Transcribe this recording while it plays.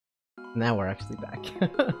Now we're actually back.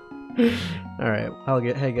 Alright,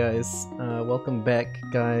 hey guys, welcome back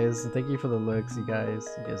guys. Thank you for the lurks, you guys.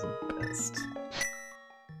 You guys are the best.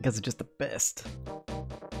 You guys are just the best.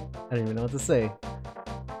 I don't even know what to say.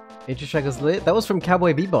 Intro track was lit. That was from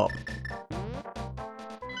Cowboy Bebop.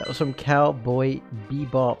 That was from Cowboy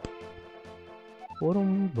Bebop.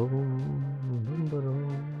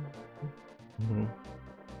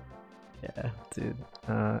 Yeah, dude.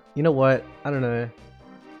 You know what? I don't know.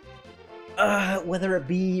 Whether it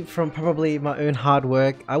be from probably my own hard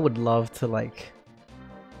work, I would love to like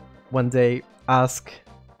one day ask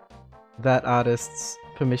that artist's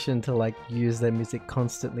permission to like use their music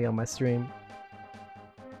constantly on my stream.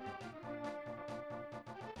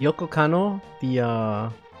 Yoko Kanno,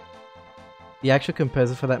 the actual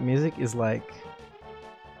composer for that music, is like,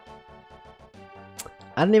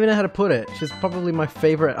 I don't even know how to put it. She's probably my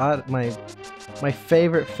favorite art, my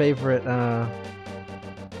favorite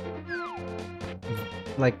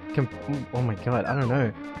like, oh my god, I don't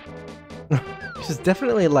know. She's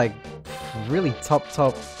definitely like really top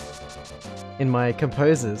in my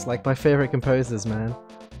composers, like my favorite composers, man.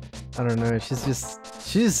 I don't know, she's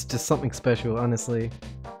just something special, honestly.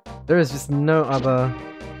 There is just no other.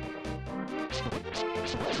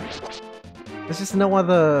 There's just no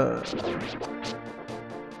other.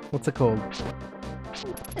 What's it called?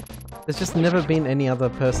 There's just never been any other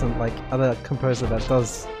person, like other composer that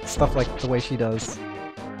does stuff like the way she does.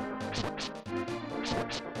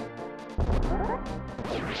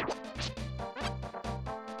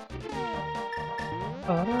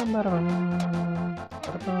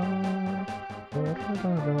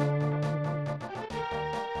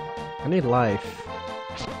 I need life.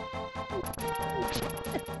 Oh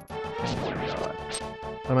my god.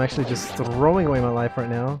 I'm actually just throwing away my life right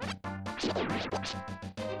now.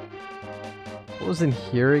 What was in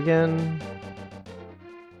here again?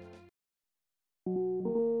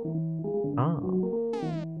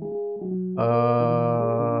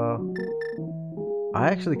 I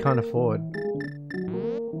actually can't afford.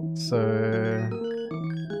 So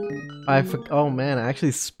oh man, I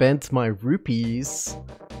actually spent my rupees.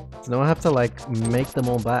 So now I have to like make them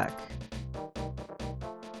all back.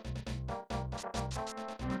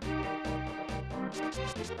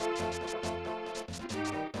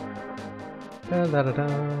 Da, da, da, da.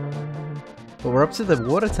 But we're up to the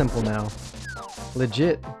water temple now.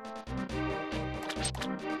 Legit.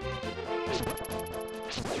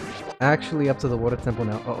 Actually up to the water temple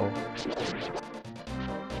now. Uh-oh.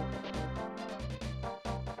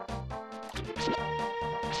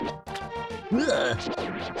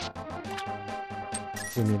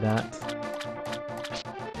 Give me that.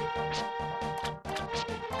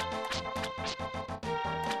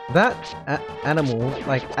 That animal,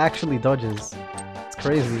 like, actually dodges. It's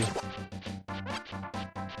crazy.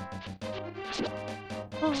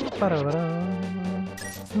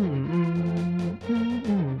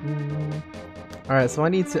 Alright, so I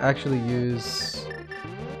need to actually use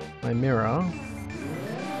my mirror.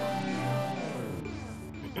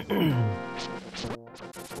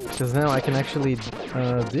 Because now I can actually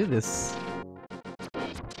do this.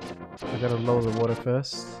 I gotta lower the water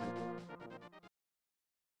first.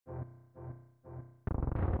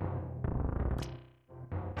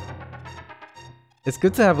 It's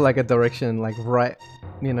good to have like a direction, like right,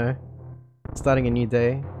 you know, starting a new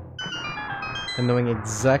day and knowing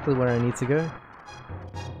exactly where I need to go.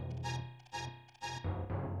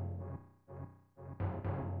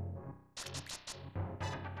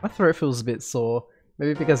 My throat feels a bit sore.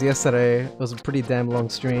 Maybe because yesterday was a pretty damn long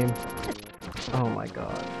stream. Oh my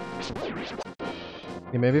god.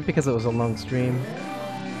 Yeah, maybe because it was a long stream.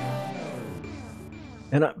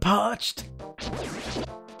 And I'm parched!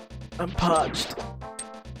 I'm parched!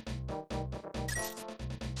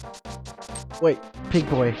 Wait, pig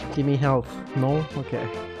boy, give me health. No? Okay.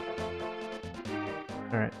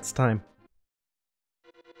 Alright, it's time.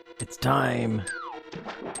 It's time!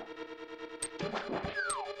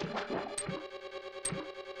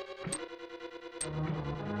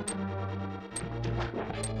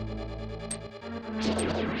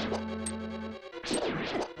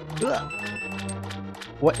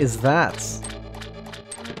 What is that?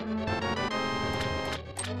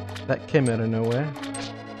 That came out of nowhere.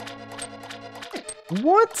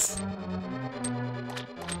 What?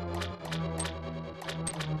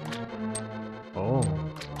 Oh.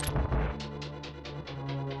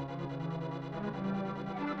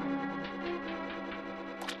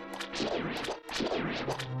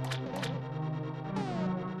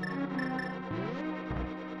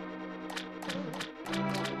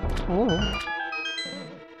 Oh.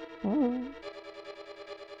 Oh.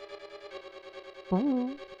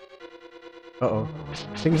 Oh. Uh-oh.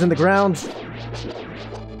 Things in the ground!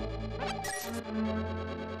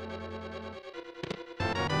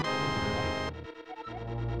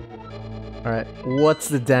 Alright, what's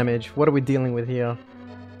the damage? What are we dealing with here?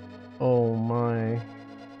 Oh my.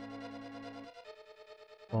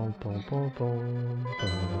 Boom, boom, boom, boom,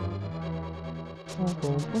 boom. Boom,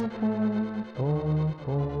 boom, boom, boom, boom,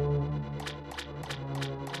 boom.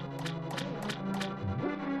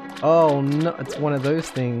 Oh no, it's one of those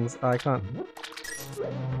things. I can't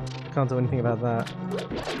do anything about that.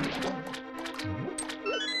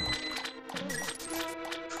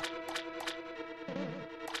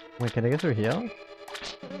 Wait, can I get through here?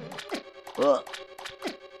 Ugh.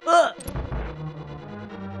 Ugh.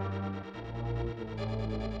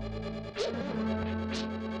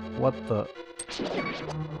 What the?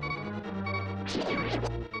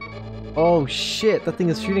 Oh shit, that thing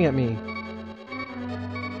is shooting at me.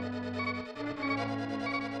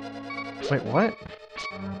 Wait, what?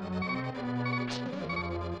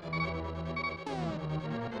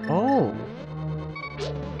 Oh.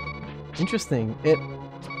 Interesting.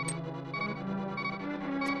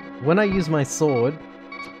 When I use my sword,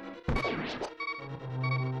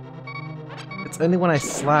 it's only when I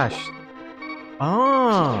slash.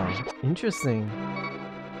 Ah, interesting.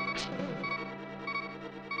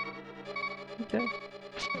 Okay.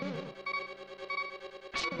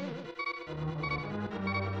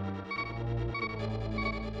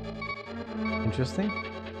 Interesting.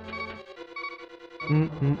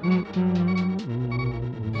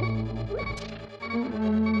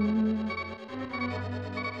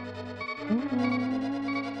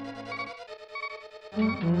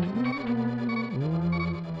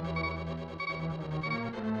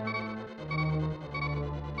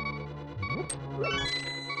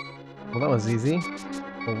 Well, that was easy.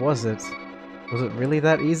 Or was it? Was it really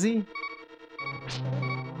that easy?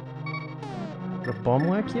 Would a bomb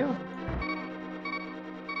work here?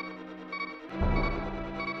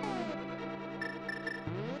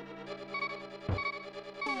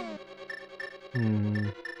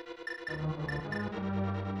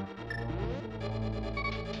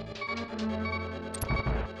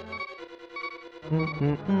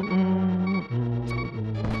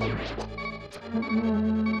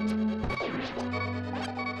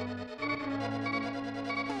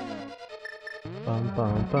 Bum,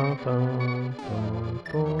 bum, bum, bum, bum,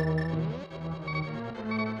 bum.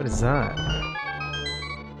 What is that?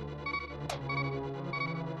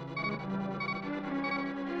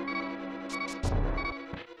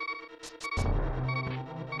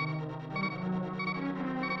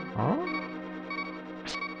 Huh?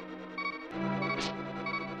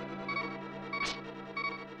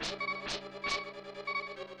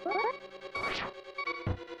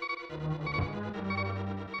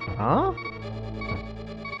 Huh?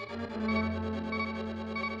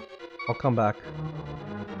 I'll come back.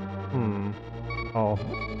 Oh.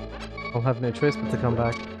 I'll have no choice but to come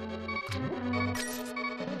back.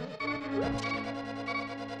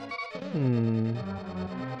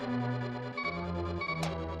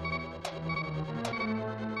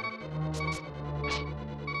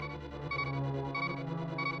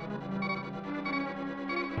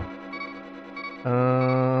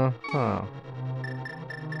 Huh.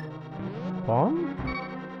 Bomb?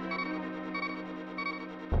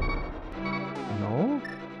 No?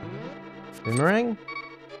 Boomerang?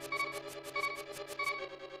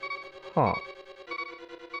 Huh.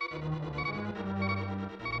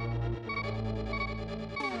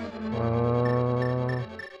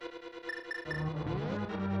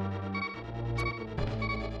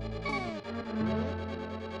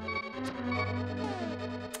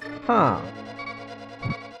 Huh.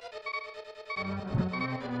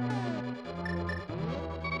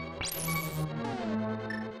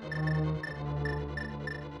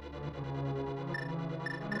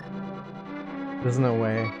 There's no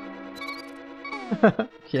way.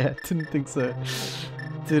 Yeah, didn't think so.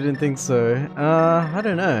 Didn't think so. I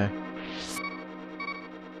don't know.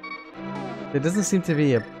 There doesn't seem to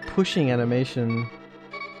be a pushing animation.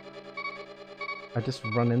 I just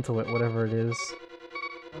run into it, whatever it is.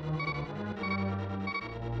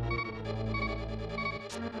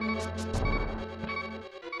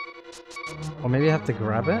 Or maybe I have to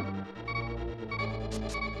grab it?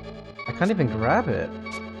 I can't even grab it.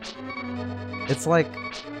 It's like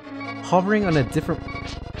hovering on a different...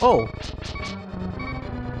 Oh!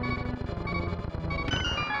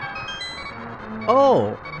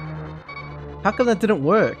 Oh! How come that didn't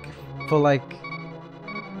work? For like...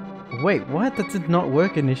 Wait, what? That did not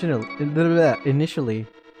work initially. Initially.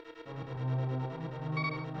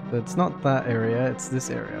 It's not that area, it's this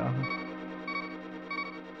area.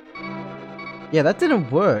 Yeah, that didn't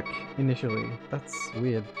work initially. That's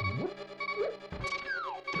weird.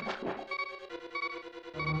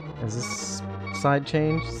 Has this side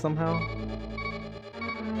changed somehow?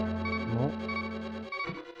 No.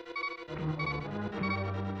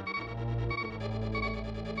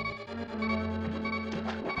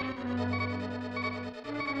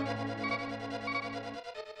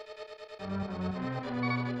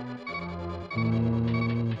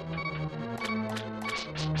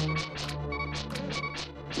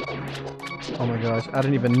 Oh my gosh, I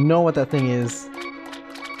don't even know what that thing is.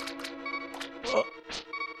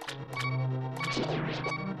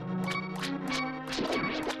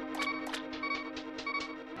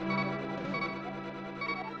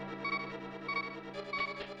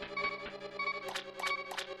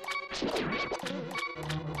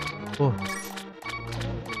 Oh.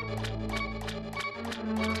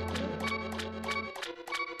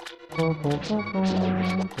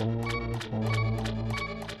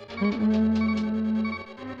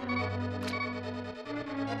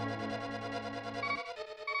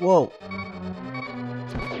 Whoa.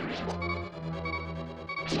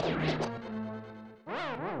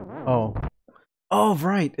 Oh. Oh,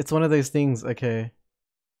 right. It's one of those things. Okay.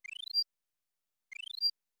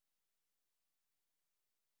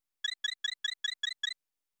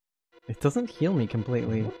 It doesn't heal me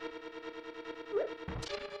completely.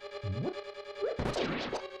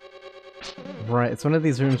 Right, it's one of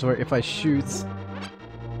these rooms where if I shoot,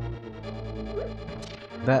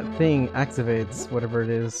 that thing activates whatever it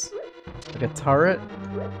is. Like a turret?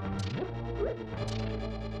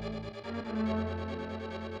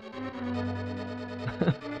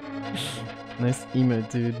 Nice emote,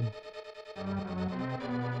 dude.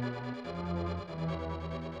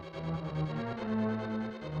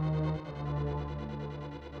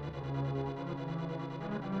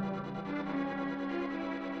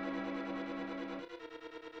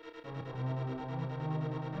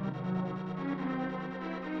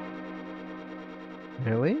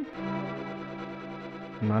 Really?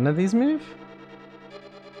 None of these move?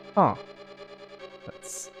 Oh.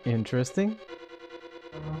 That's interesting.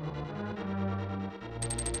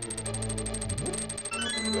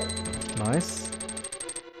 Nice.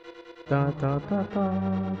 Da da da da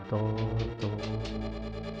da da.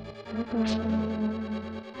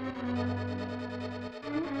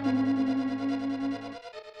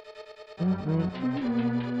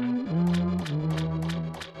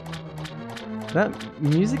 That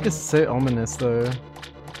music is so ominous though.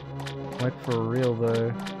 Like for real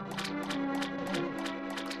though.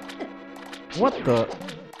 What the?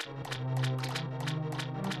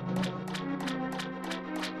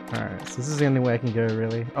 Alright, so this is the only way I can go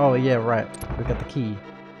really. Oh yeah, right. We got the key.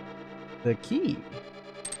 The key.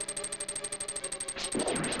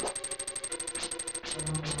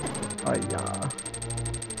 Oh yeah.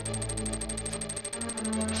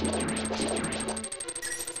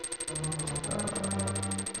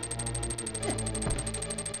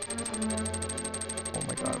 Oh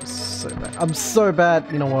my god, I'm so bad. I'm so bad.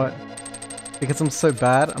 You know what? Because I'm so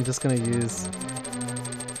bad, I'm just gonna use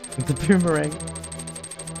the boomerang.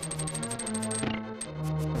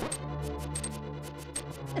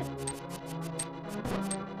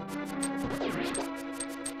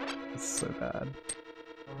 It's so bad.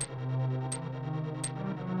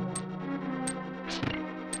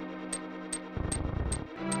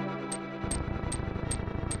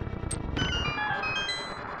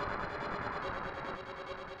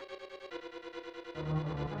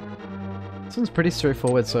 This one's pretty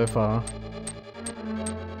straightforward so far.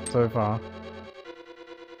 So far.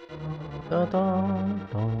 Da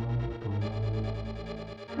 -da, da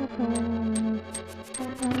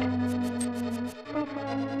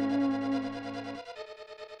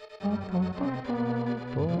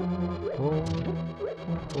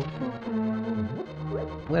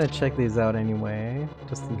I'm gonna check these out anyway,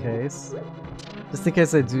 just in case. Just in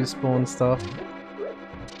case I do spawn stuff.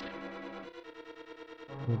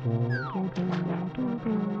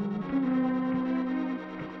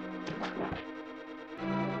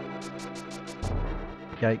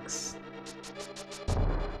 Yikes.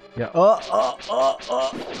 Yeah, oh!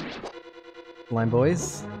 Slime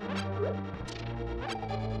boys.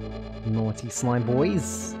 Naughty slime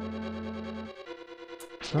boys.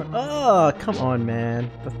 Oh, come on, man.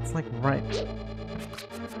 That's like right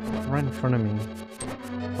in front of me.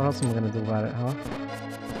 What else am I gonna do about it, huh?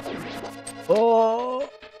 Oh!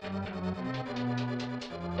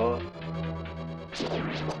 Oh!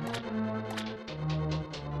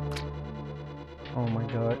 Oh my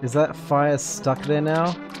god. Is that fire stuck there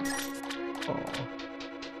now? Oh.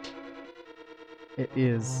 It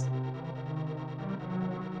is.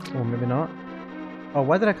 Or maybe not. Oh,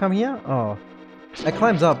 why did I come here? Oh. I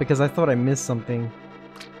climbed up because I thought I missed something.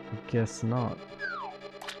 I guess not.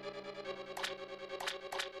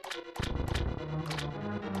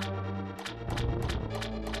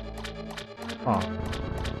 Oh.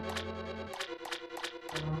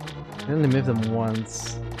 I only moved them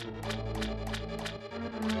once.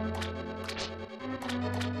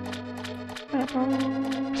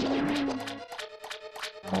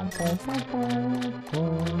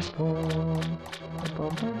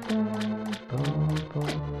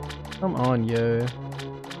 Come on, yo.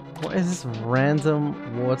 What is this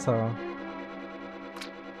random water?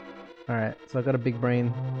 Alright, so I got a big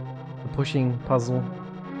brain. The pushing puzzle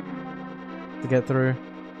to get through.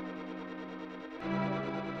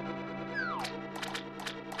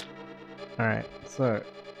 Alright, so...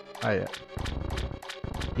 oh yeah.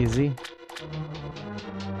 Easy.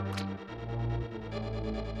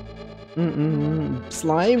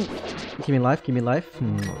 Slime! Give me life, give me life.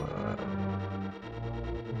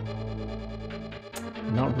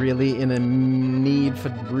 Not really in a need for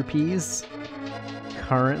rupees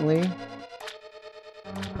currently.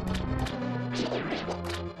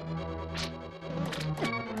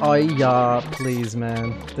 Oh yeah, please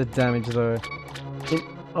man. The damage though.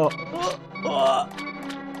 Oh,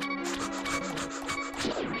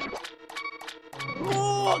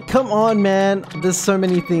 come on man. There's so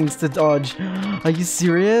many things to dodge. Are you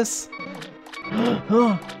serious?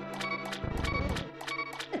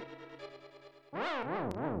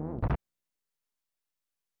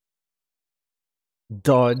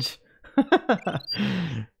 Dodge.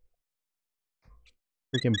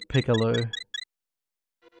 Freaking Piccolo.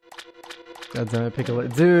 God damn it, Piccolo.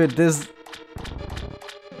 Dude, this...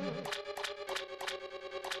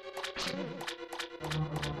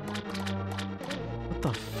 what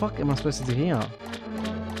the fuck am I supposed to do here?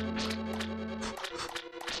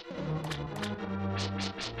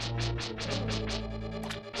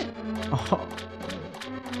 Oh.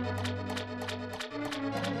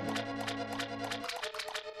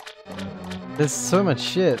 There's so much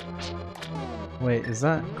shit. Wait, is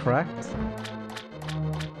that cracked?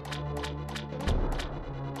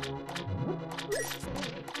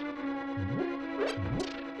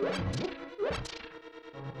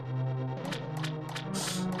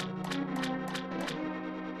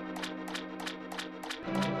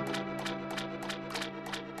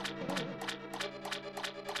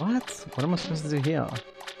 What? What am I supposed to do here?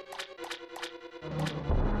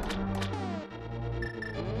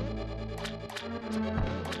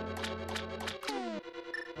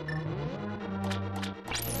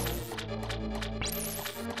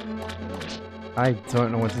 I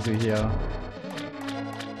don't know what to do here.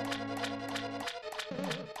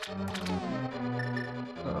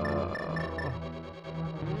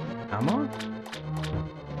 Ammo?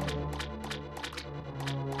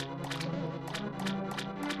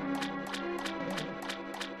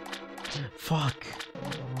 Fuck.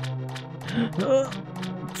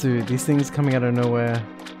 Dude, these things coming out of nowhere.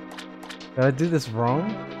 Did I do this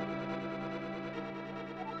wrong?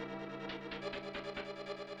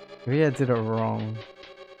 Maybe I did it wrong.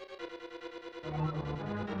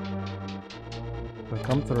 I'll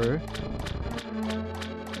come through.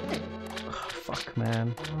 Oh, fuck,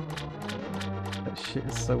 man. That shit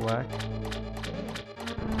is so whack.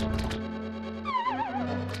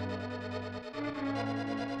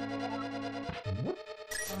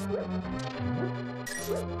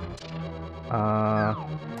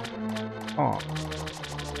 Oh.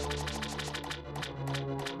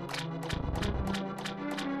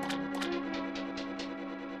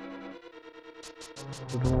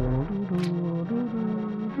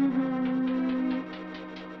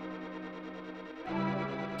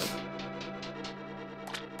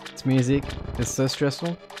 This music is so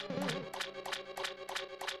stressful.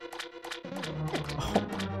 Oh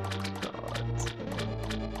God.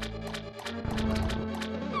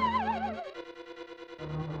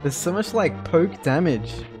 There's so much like poke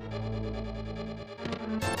damage.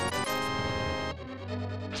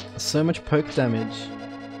 So much poke damage.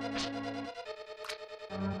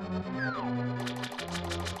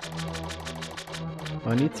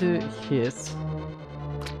 I need to hit.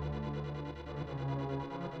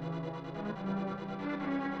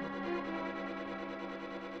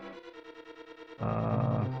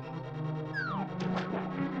 I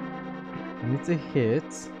need to hit.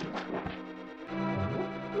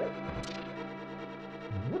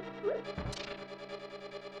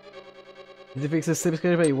 Did you fix the sleep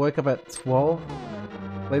schedule but you woke up at 12?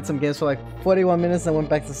 Played some games for like 41 minutes and went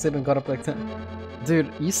back to sleep and got up like 10.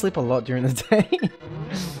 Dude, you sleep a lot during the day.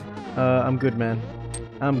 I'm good, man.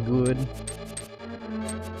 I'm good.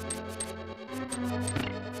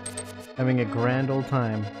 Having a grand old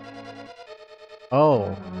time.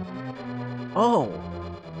 Oh. Oh!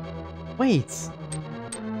 Wait!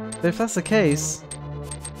 But if that's the case...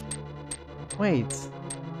 Wait.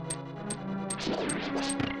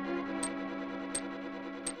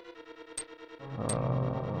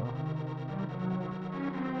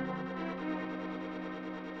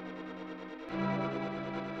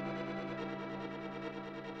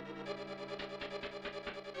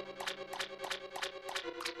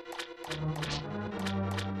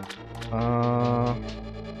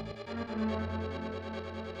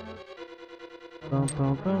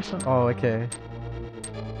 Oh, okay.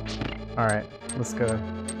 Alright, let's go.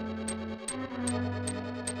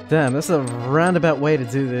 Damn, that's a roundabout way to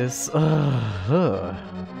do this. Ugh.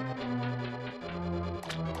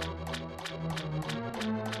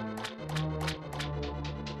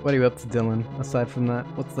 What are you up to, Dylan? Aside from that,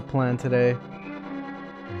 what's the plan today?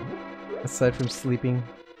 Aside from sleeping?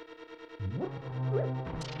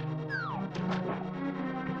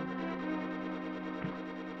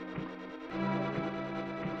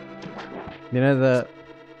 You know,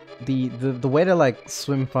 the way to like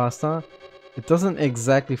swim faster, it doesn't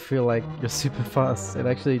exactly feel like you're super fast. It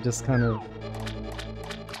actually just kind of...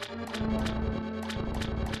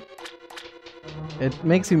 It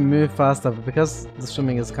makes you move faster, but because the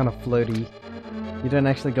swimming is kind of floaty, you don't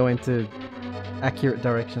actually go into accurate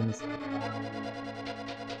directions.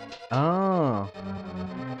 Oh.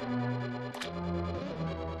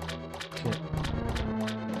 Shit.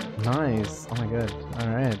 Nice. Oh my god.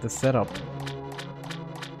 Alright, the setup.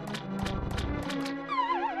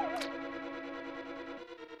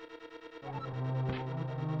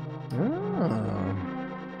 Oh.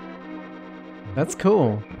 That's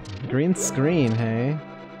cool. Green screen, hey?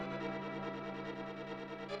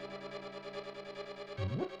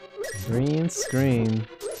 Green screen.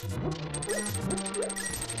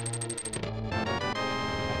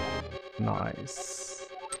 Nice.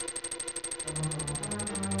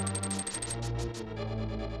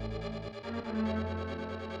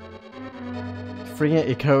 Freaking out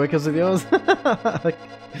your coworkers with yours? Like,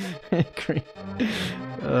 green.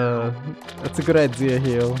 That's a good idea,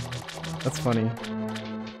 Heel. That's funny.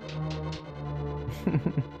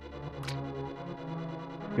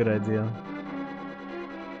 Good idea.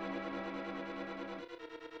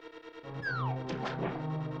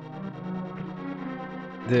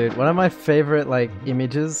 Dude, one of my favorite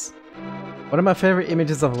images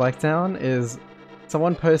of Lockdown is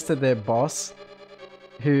someone posted their boss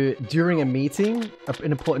who, during a meeting,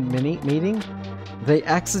 an important meeting, the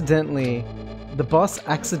boss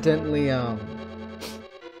accidentally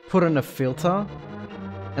put on a filter,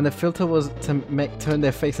 and the filter was to turn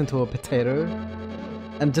their face into a potato,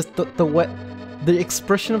 and just the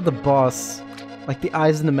expression of the boss, like the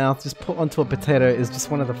eyes and the mouth just put onto a potato, is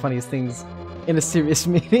just one of the funniest things in a serious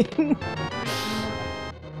meeting.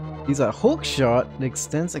 These are hook shot, it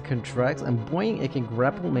extends and contracts, and boing, it can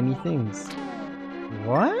grapple many things.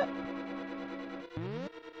 What?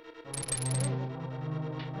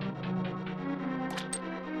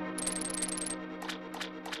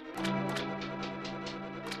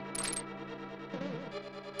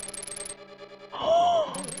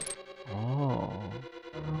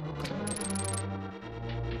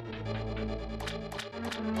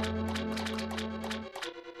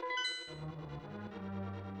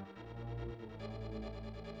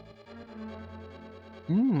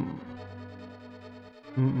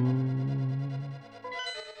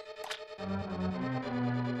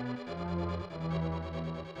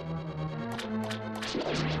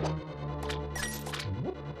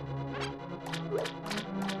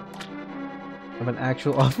 Of an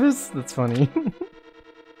actual office? That's funny.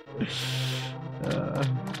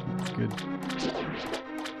 That's good.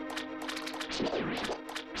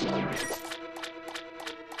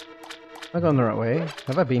 Am I going the right way?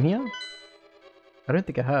 Have I been here? I don't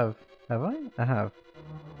think I have. Have I? I have.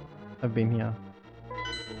 I've been here.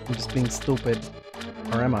 I'm just being stupid.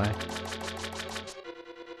 Or am I?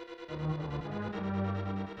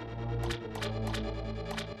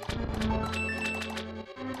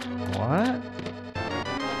 What?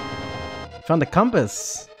 Found the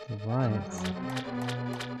compass! Right.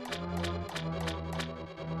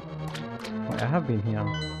 Wait, I have been here.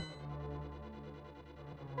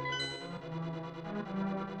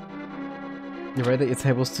 You're right that your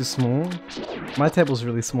table's too small? My table's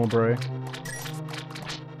really small, bro.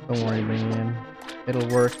 Don't worry, man. It'll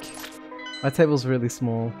work. My table's really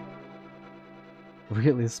small.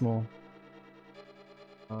 Really small.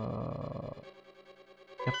 You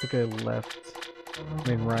have to go left. I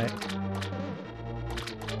mean right.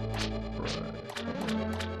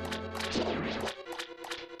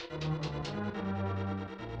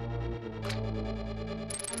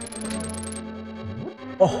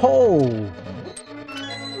 Oh ho!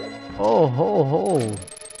 Oh ho ho!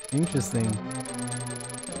 Interesting.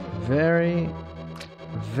 Very,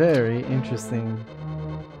 very interesting.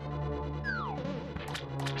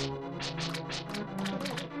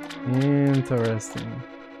 Interesting.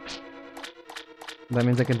 That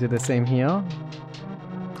means I can do the same here.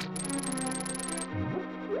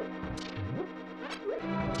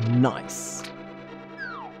 Nice.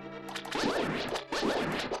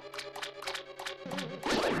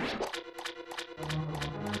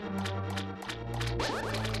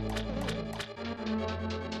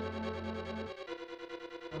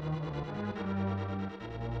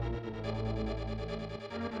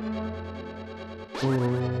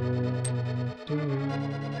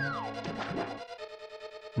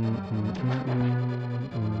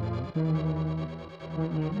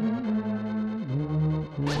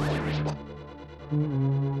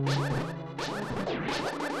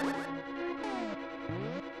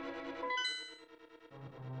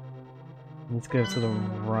 Let's go to the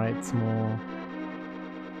right small.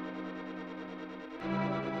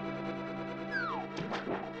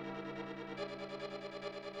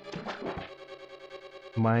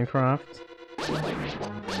 Minecraft.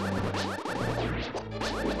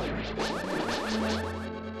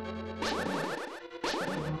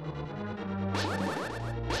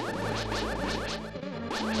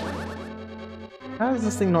 How is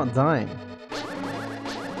this thing not dying?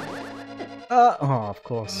 Oh, of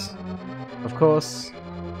course. Of course.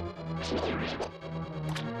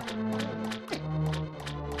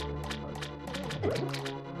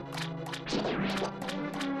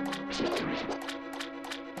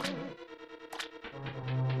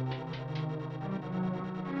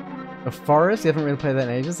 The Forest? You haven't really played that in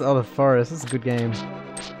ages? Oh, the Forest. This is a good game.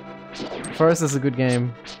 Forest is a good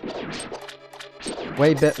game.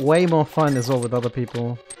 Way more fun as well with other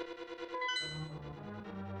people.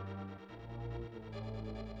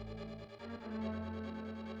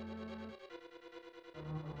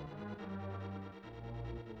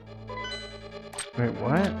 Wait,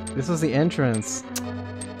 what? This was the entrance.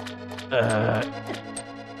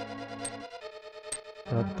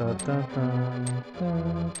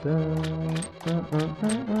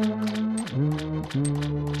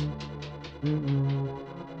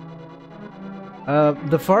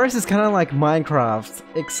 The forest is kind of like Minecraft,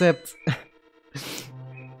 except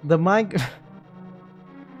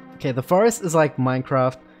Okay, the forest is like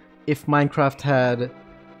Minecraft if Minecraft had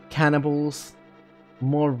cannibals,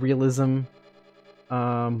 more realism,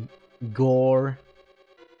 gore,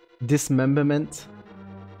 dismemberment.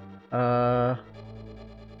 Yeah.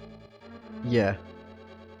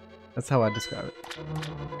 That's how I describe it.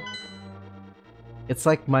 It's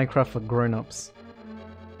like Minecraft for grown-ups.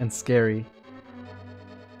 And scary.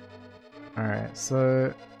 Alright,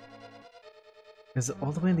 so... Is it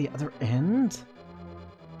all the way in the other end?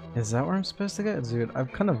 Is that where I'm supposed to go? Dude, I've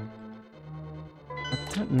kind of... I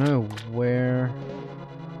don't know where...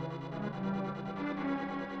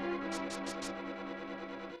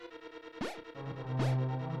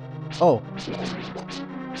 Oh!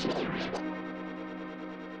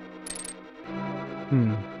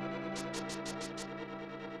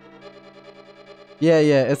 Yeah,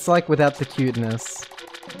 it's like without the cuteness.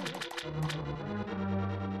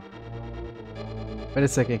 Wait a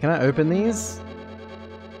second, can I open these?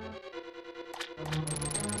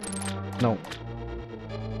 No.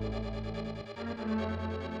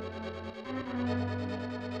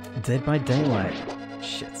 Dead by Daylight.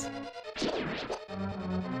 Shit.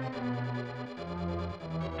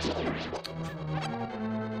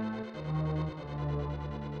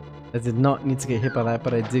 I did not need to get hit by that,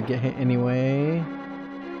 but I did get hit anyway.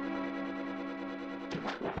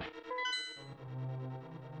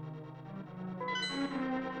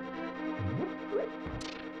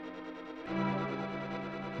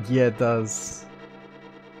 Yeah, it does.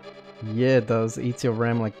 Yeah, it does. Eats your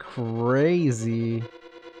RAM like crazy.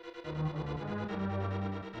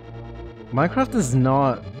 Minecraft is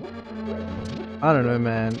not... I don't know,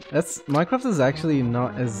 man. Minecraft is actually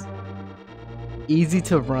not as easy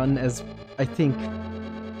to run as I think.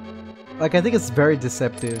 Like, I think it's very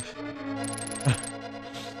deceptive.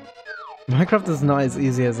 Minecraft is not as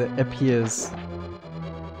easy as it appears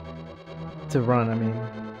to run, I mean.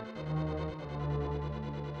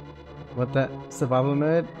 What, that survival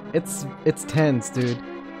mode? It's tense, dude.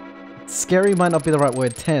 Scary might not be the right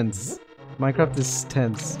word. Tense. Minecraft is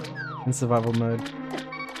tense in survival mode.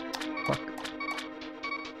 Fuck.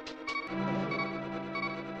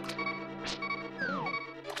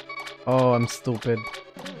 Oh, I'm stupid.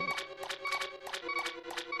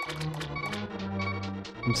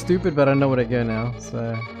 I'm stupid, but I know where to go now,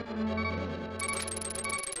 so...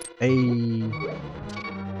 Hey,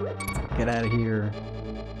 get out of here.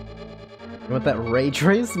 You want that ray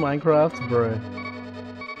trace Minecraft, bro?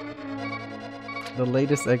 The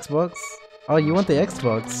latest Xbox? Oh, you want the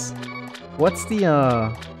Xbox? What's the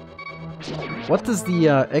what does the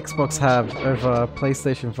Xbox have over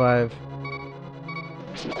PlayStation 5?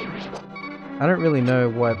 I don't really know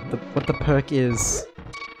what the perk is.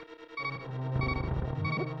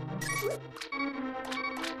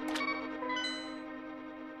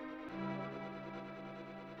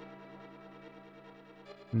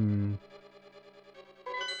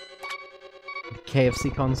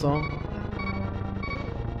 KFC console?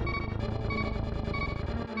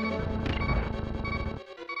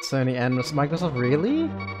 Sony and Microsoft, really?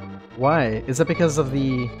 Why? Is that because of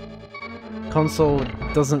the console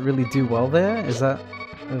doesn't really do well there? Was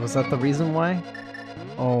that the reason why?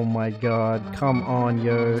 Oh my god, come on,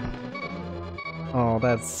 yo. Oh,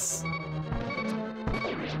 that's...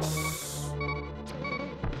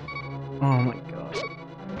 Oh my god.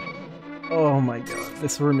 Oh my god,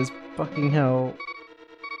 this room is fucking hell.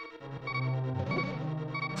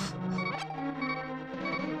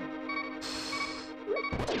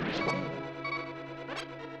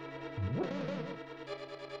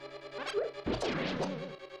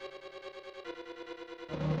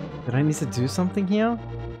 Did I need to do something here?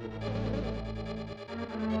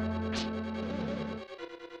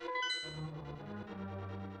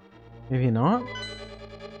 Maybe not?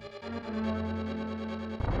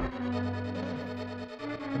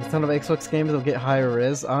 A ton of Xbox games will get higher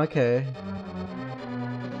res. Okay.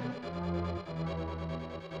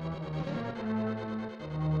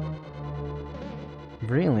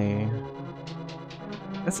 Really?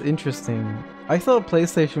 That's interesting. I thought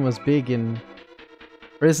PlayStation was big in...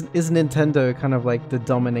 Or is Nintendo kind of like the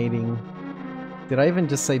dominating... Did I even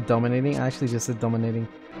just say dominating? I actually just said dominating.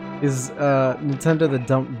 Is Nintendo the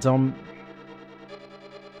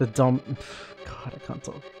God, I can't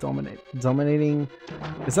talk. Dominating...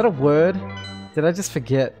 Is that a word? Did I just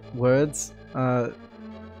forget words? I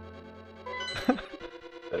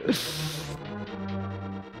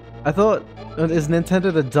thought... Is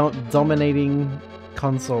Nintendo the dominating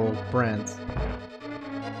console brand?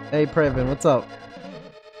 Hey Previn, what's up?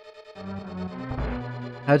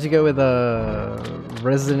 How'd you go with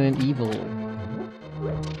Resident Evil?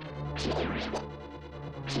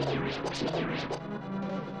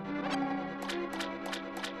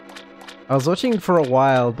 I was watching for a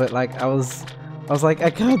while, but like I was like, I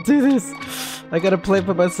can't do this. I gotta play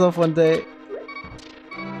for myself one day.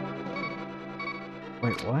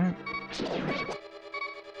 Wait, what?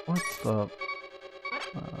 What the?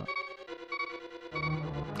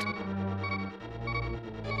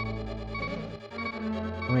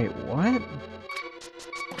 Wait, what?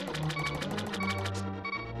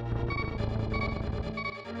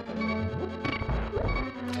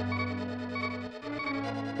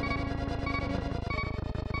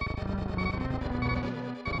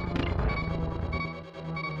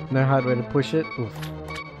 No hard way to push it? Oof.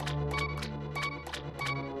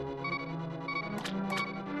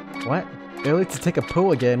 What? Early to take a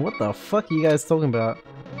poo again? What the fuck are you guys talking about?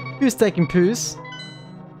 Who's taking poos?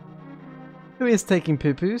 Who is taking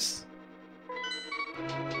poo-poos?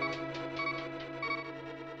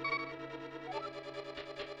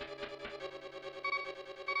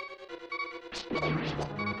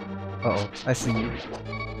 Uh-oh, I see you.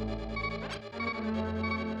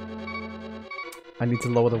 I need to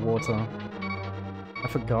lower the water. I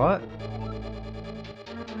forgot?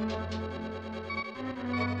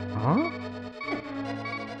 Huh?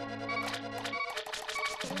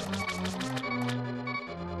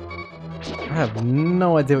 I have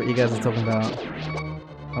no idea what you guys are talking about.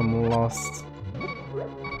 I'm lost.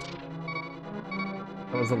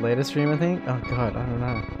 That was the latest stream, I think? Oh god, I don't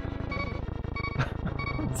know.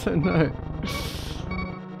 I don't know.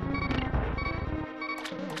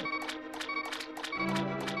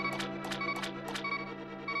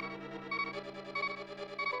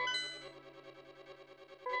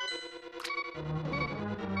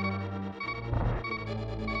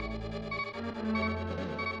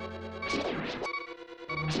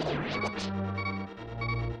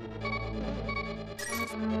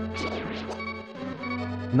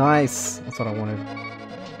 Nice! That's what I wanted.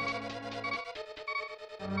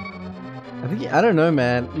 I don't know,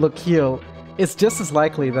 man. Look, Heel, it's just as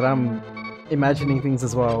likely that I'm imagining things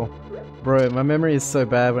as well. Bro, my memory is so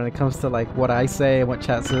bad when it comes to like what I say and what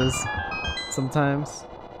chat says sometimes.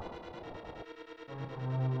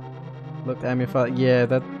 Look, I'm your father. Yeah,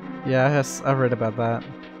 that. Yeah, I've read about that.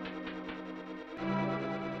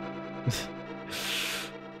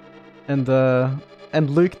 And and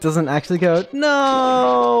Luke doesn't actually go,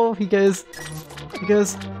 no! He goes,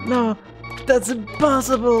 no, that's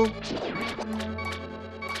impossible!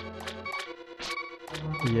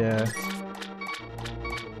 Yeah.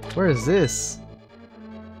 Where is this?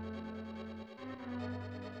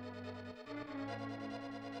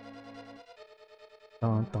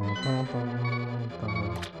 Dun, dun, dun, dun,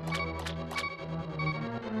 dun.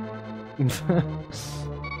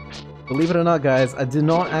 Believe it or not, guys, I do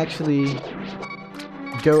not actually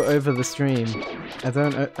go over the stream. I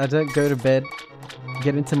don't go to bed,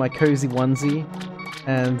 get into my cozy onesie,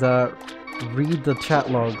 and read the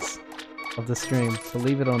chat logs of the stream.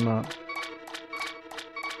 Believe it or not.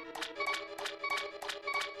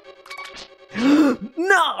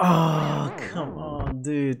 No! Oh, come on,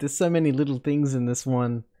 dude. There's so many little things in this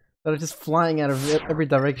one that are just flying out of every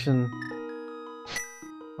direction.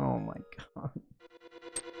 Oh my god.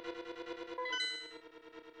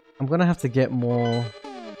 I'm gonna have to get more...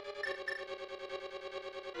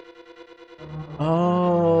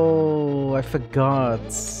 Oh, I forgot.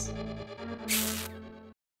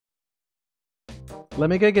 Let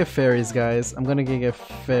me go get fairies, guys. I'm gonna go get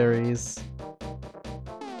fairies.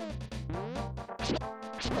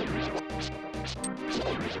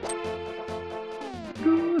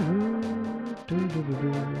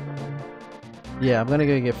 Yeah, I'm gonna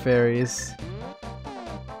go get fairies.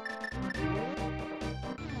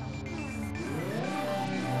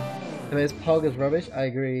 Today's Pog is rubbish, I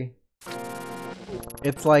agree.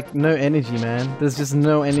 It's like no energy, man. There's just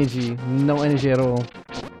no energy. No energy at all.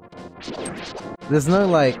 There's no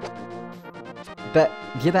like...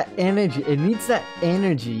 that energy. It needs that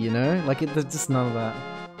energy, you know? Like there's just none of that.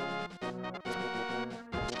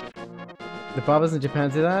 The barbers in Japan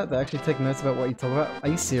do that? They actually take notes about what you talk about? Are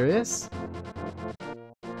you serious?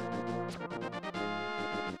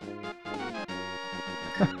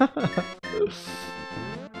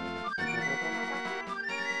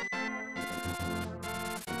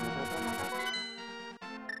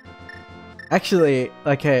 Actually,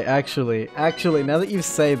 okay, actually, now that you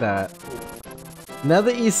say that,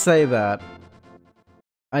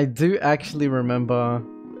 I do actually remember...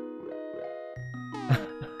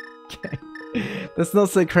 Okay, that's not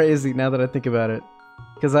so crazy now that I think about it.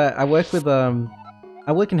 Because I work with,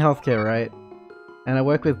 I work in healthcare, right? And I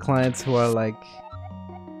work with clients who are like...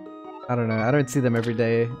 I don't know, I don't see them every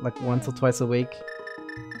day, like once or twice a week.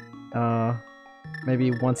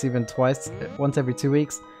 Maybe once even twice, once every 2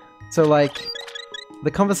 weeks. So like,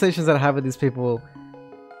 the conversations that I have with these people,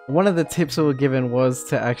 one of the tips we were given was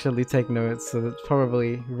to actually take notes, so that's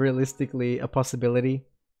probably realistically a possibility.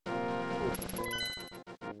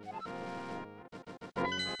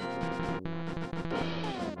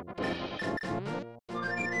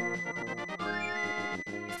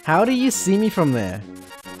 How do you see me from there?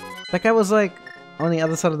 That guy was like on the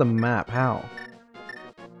other side of the map, how?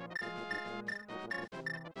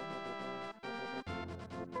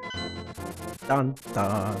 Dun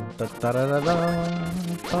dun da da da da da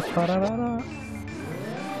da da da.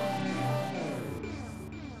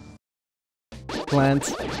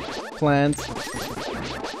 Plants, plants,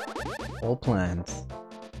 all plants.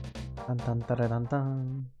 Dun dun da da dun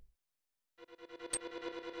dun.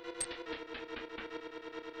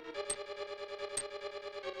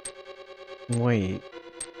 Wait,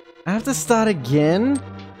 I have to start again?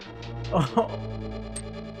 Oh.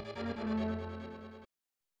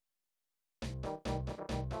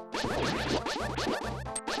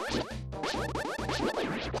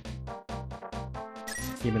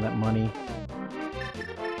 Give me that money.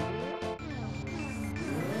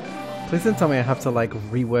 Please don't tell me I have to like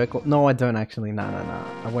rework. No, I don't actually. No.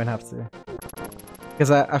 I won't have to.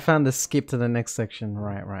 Because I found the skip to the next section.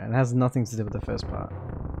 Right. It has nothing to do with the first part.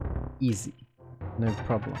 Easy. No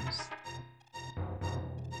problems.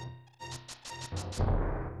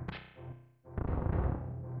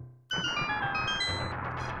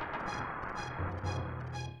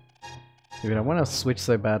 Dude, I want to switch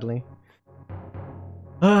so badly.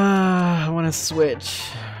 I want to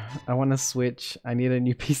switch. I need a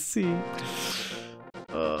new PC.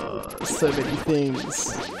 So many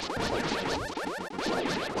things.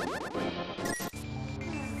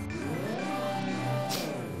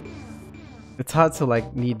 It's hard to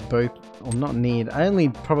like need both, or not need. I only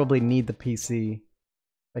probably need the PC.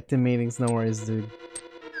 Back to meetings, no worries, dude.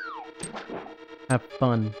 Have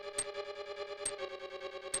fun.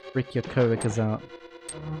 Freak your coworkers out.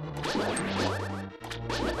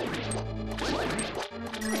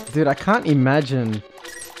 Dude, I can't imagine.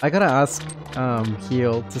 I gotta ask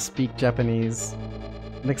Heel to speak Japanese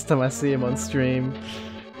next time I see him on stream.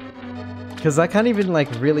 Because I can't even like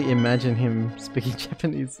really imagine him speaking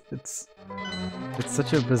Japanese. It's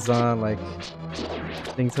such a bizarre, like,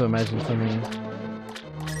 thing to imagine for me.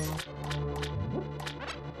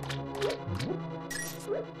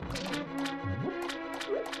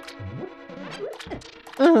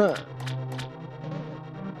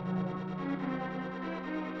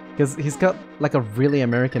 Because he's got, like, a really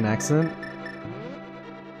American accent.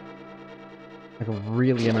 Like a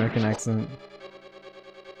really American accent.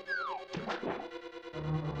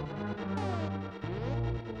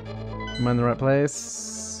 Am I in the right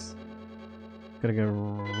place? Gotta go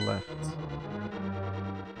left.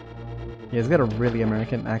 Yeah, he's got a really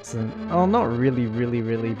American accent. Oh, not really,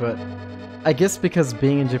 but I guess because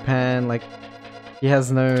being in Japan, like, he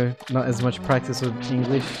has not as much practice with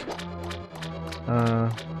English.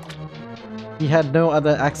 He had no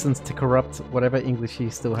other accents to corrupt whatever English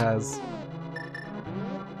he still has.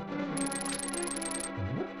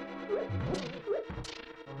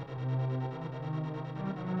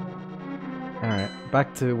 Alright,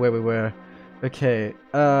 back to where we were. Okay,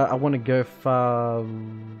 I want to go far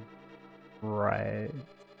right.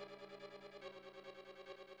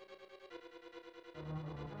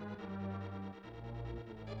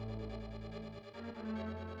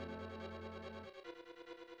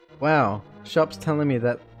 Wow, shop's telling me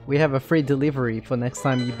that we have a free delivery for next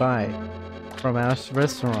time you buy from our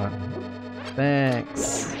restaurant.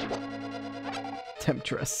 Thanks.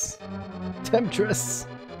 Temptress. Temptress!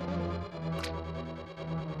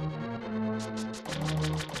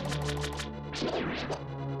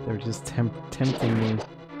 They're just tempting me.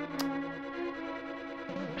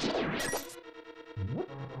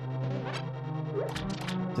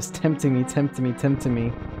 Just tempting me, tempting me, tempting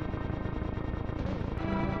me.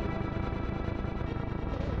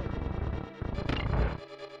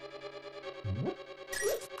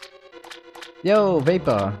 Yo,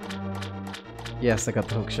 Vapor! Yes, I got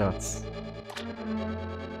the hook shots.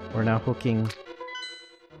 We're now hooking.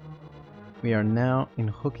 We are now in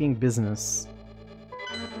hooking business.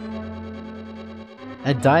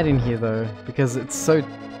 I died in here though, because it's so...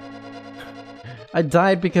 I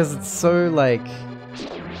died because it's so, like...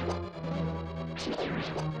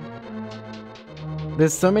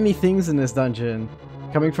 There's so many things in this dungeon,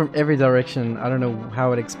 coming from every direction. I don't know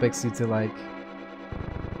how it expects you to, like...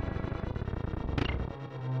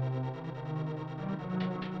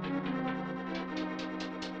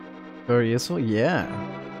 Very useful? Yeah.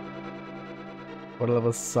 Water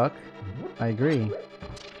levels suck? I agree.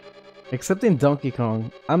 Except in Donkey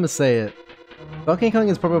Kong. I'ma say it. Donkey Kong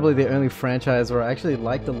is probably the only franchise where I actually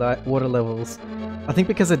like the water levels. I think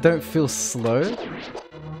because they don't feel slow.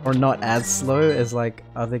 Or not as slow as like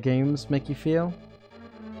other games make you feel.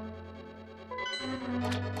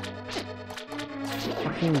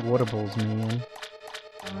 Fucking water balls, man.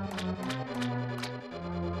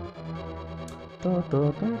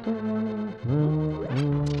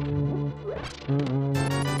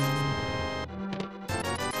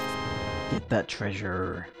 Get that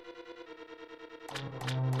treasure.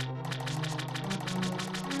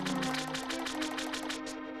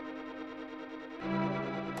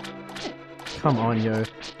 Come on, yo.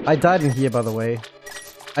 I died in here, by the way.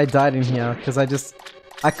 I died in here because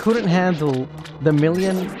I couldn't handle the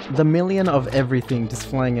million of everything just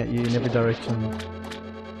flying at you in every direction.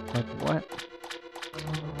 Like, what?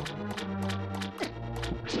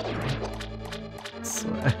 I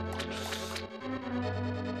swear.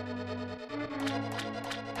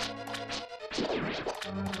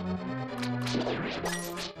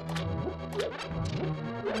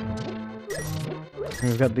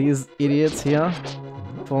 We've got these idiots here,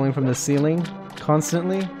 falling from the ceiling,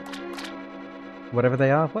 constantly. Whatever they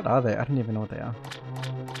are. What are they? I don't even know what they are.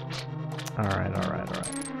 Alright, alright, alright.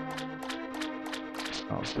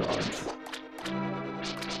 Oh god.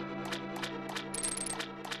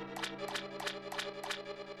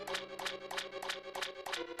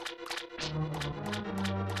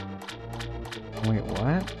 Wait,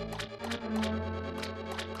 what?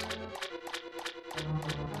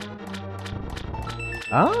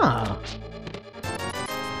 Ah!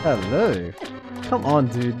 Hello! Come on,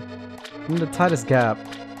 dude. I'm in the tightest gap.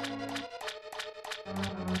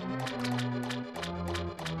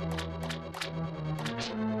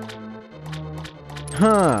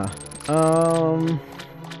 Huh.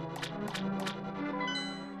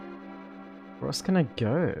 Where else can I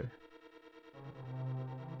go?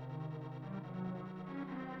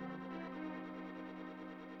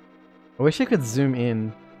 I wish I could zoom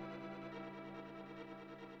in.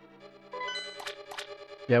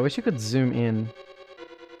 Yeah, I wish you could zoom in.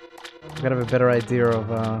 I gotta have a better idea of,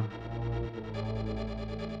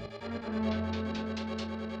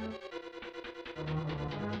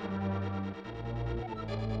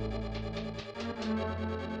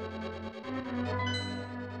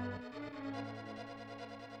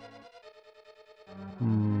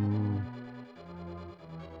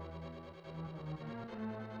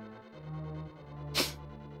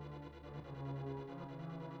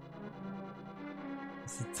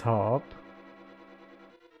 It's the top.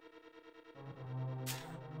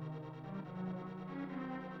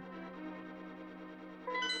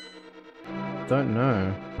 Don't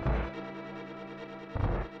know.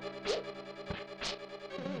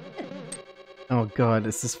 Oh god,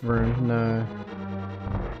 it's this room. No.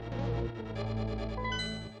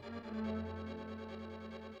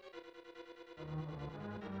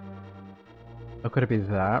 Oh, could it be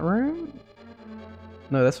that room?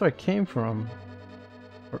 No, that's where I came from.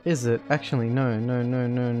 Or is it? Actually, no.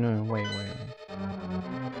 Wait. I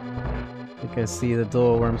think I see the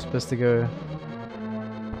door where I'm supposed to go.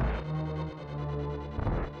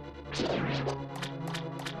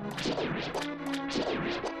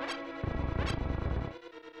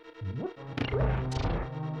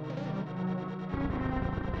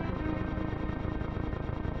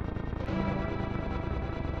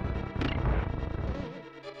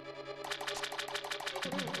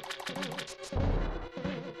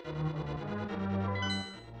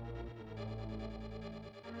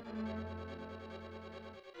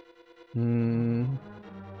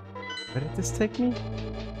 Where did this take me?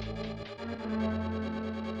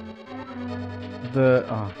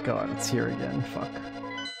 Oh god, it's here again, fuck.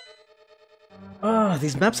 Oh,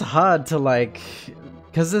 these maps are hard to like,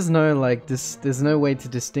 cause there's no like there's no way to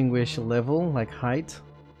distinguish level, like height.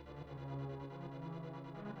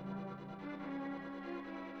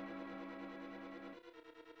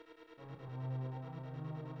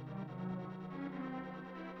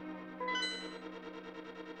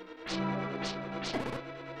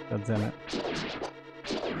 God damn it.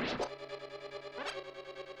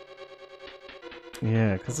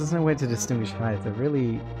 Yeah, because there's no way to distinguish height. They're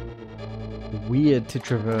really weird to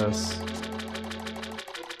traverse.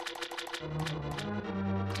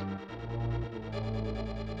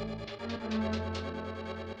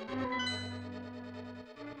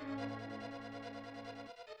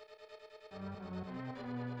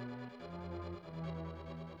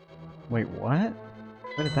 Wait, what?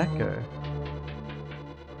 Where did that go?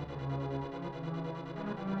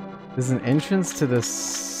 There's an entrance to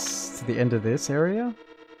this, to the end of this area?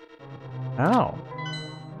 Ow.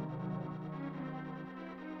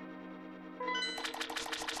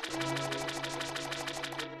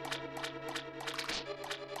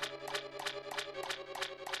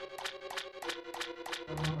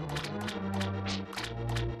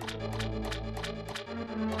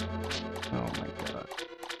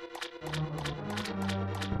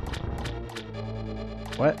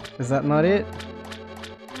 What? Is that not it?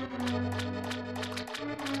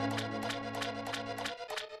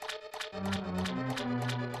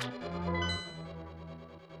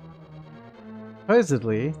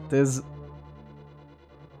 Supposedly, there's...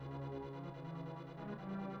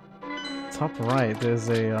 top right, there's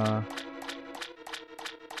a, I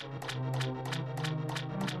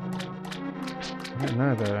don't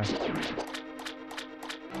know though.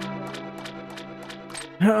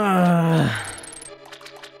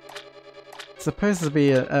 Supposed to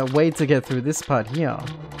be a way to get through this part here.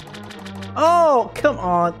 Oh, come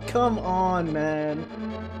on, man.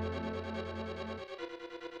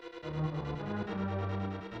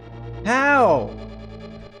 How?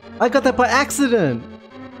 I got that by accident.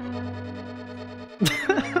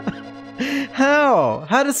 How?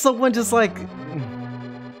 How does someone just like...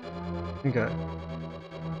 Okay.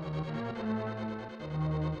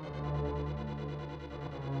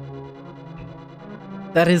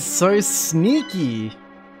 That is so sneaky.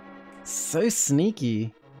 So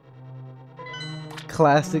sneaky.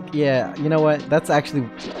 Classic. Yeah, you know what? That's actually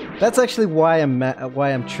why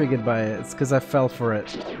I'm triggered by it. It's because I fell for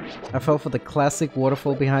it. I fell for the classic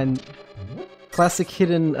waterfall behind, classic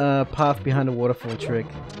hidden path behind a waterfall trick.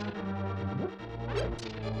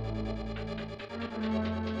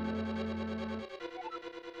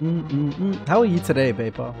 How are you today,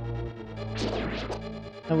 Vapor?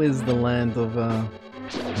 How is the land of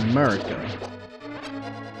America?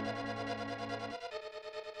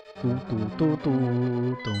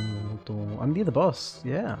 I'm the boss,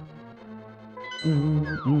 yeah.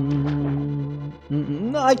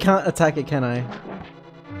 No, I can't attack it, can I?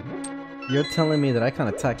 You're telling me that I can't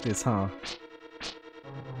attack this, huh?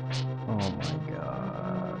 Oh my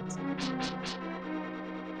god.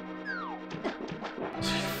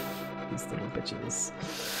 These little bitches.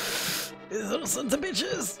 These little sons of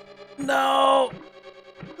bitches! No!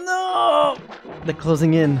 No! They're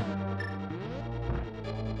closing in.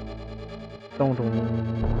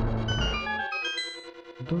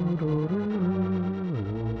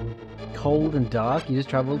 Cold and dark, you just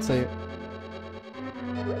traveled so...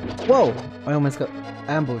 Whoa! I almost got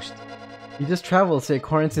ambushed. You just traveled so your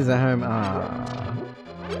quarantine's at home. Ah.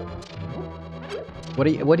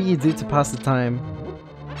 What do you do to pass the time?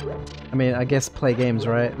 I mean, I guess play games,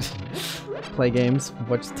 right? Play games,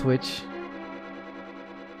 watch Twitch.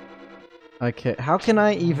 Okay, how can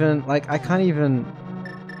I even, like, I can't even...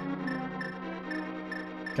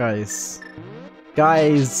 Guys.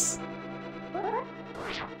 Guys!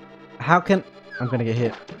 How can... I'm gonna get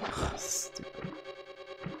hit. Stupid.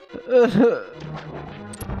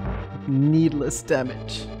 Needless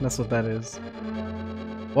damage. That's what that is.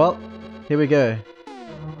 Well, here we go.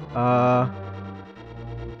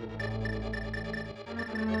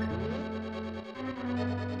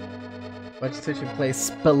 Watch Twitch and play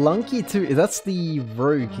Spelunky 2. That's the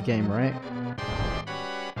Rogue game, right?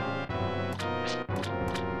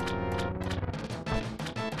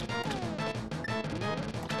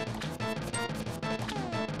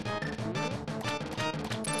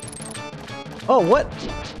 Oh, what?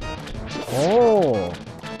 Oh.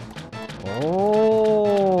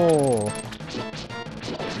 Oh.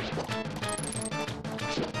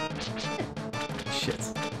 Shit.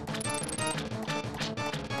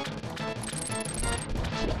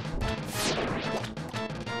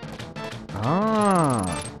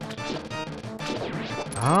 Ah.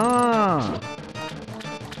 Ah.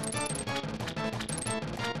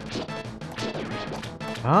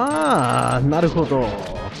 Ah, なるほど。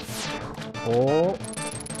Oh.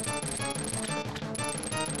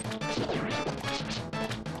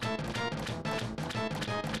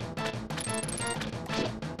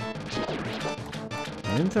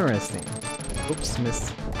 Interesting. Oops,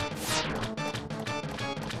 missed.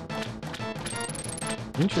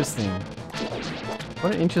 Interesting.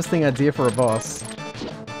 What an interesting idea for a boss.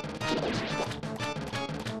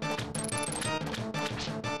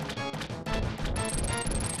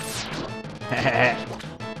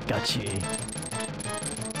 Gotcha.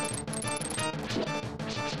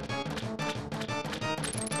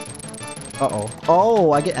 Uh-oh.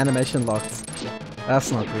 Oh, I get animation locked.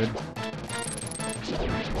 That's not good.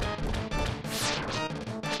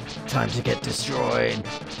 Time to get destroyed.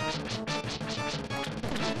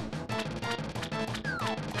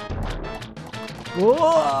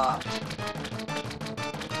 Whoa!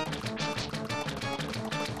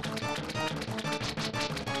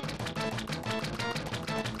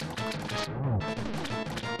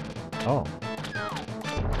 Oh.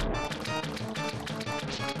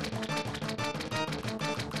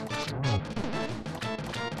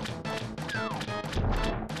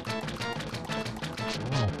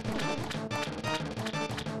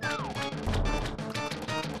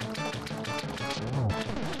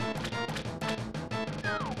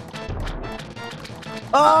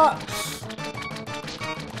 Ah!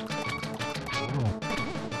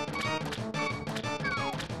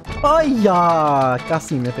 ¡Ay, ya!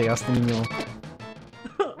 Casi me pegaste, niño.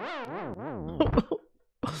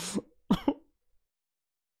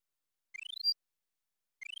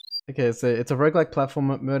 Okay, so it's a roguelike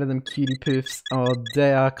platformer. Murder them cutie poofs. Oh,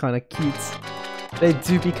 they are kind of cute. They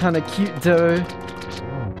do be kind of cute, though.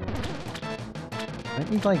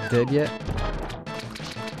 Aren't you, like, dead yet?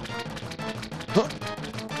 Huh.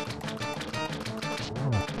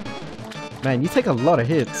 Man, you take a lot of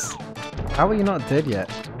hits. How are you not dead yet?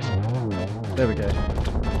 There we go.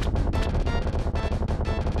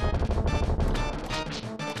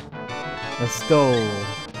 Let's go.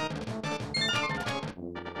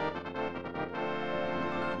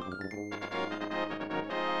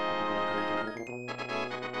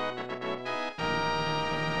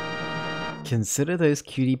 Consider those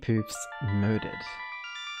cutie poofs murdered.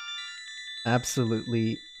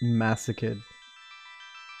 Absolutely massacred.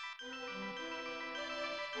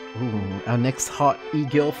 Ooh, our next hot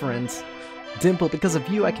e-girlfriend. Dimple, because of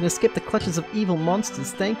you I can escape the clutches of evil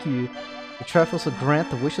monsters, thank you! The Triforce will grant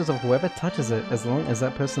the wishes of whoever touches it, as long as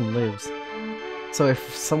that person lives. So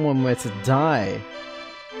if someone were to die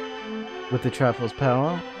with the Triforce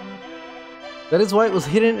power... That is why it was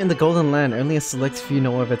hidden in the Golden Land, only a select few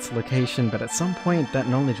know of its location, but at some point that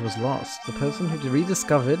knowledge was lost. The person who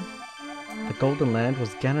rediscovered the Golden Land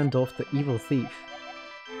was Ganondorf the Evil Thief.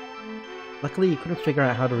 Luckily you couldn't figure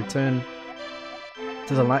out how to return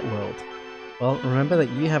to the Light World. Well, remember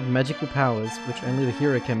that you have magical powers, which only the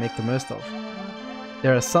hero can make the most of.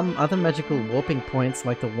 There are some other magical warping points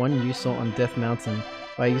like the one you saw on Death Mountain.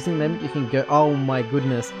 By using them you can go— oh my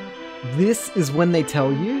goodness. This is when they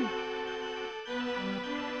tell you?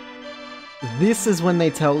 This is when they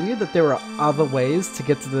tell you that there are other ways to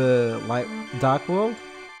get to the Dark World?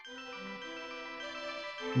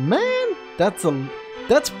 Man, that's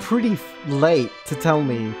pretty late to tell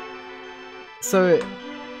me. So,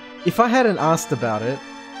 if I hadn't asked about it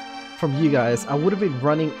from you guys, I would have been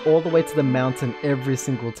running all the way to the mountain every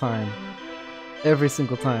single time. Every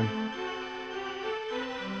single time.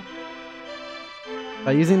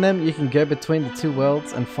 By using them, you can go between the two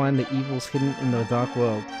worlds and find the evils hidden in the dark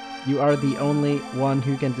world. You are the only one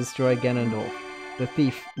who can destroy Ganondorf. The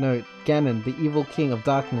thief, no, Ganon, the evil king of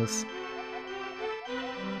darkness.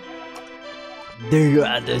 Do you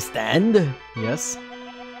understand? Yes.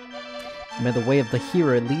 May the way of the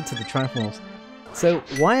hero lead to the triumphals. So,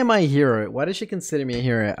 why am I a hero? Why does she consider me a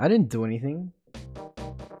hero? I didn't do anything.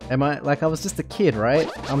 Am I, like, I was just a kid, right?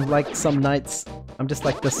 I'm like some knights, I'm just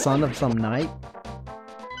like the son of some knight.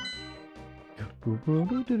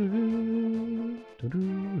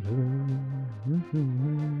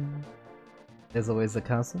 There's always a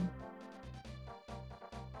castle.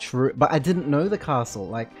 True, but I didn't know the castle,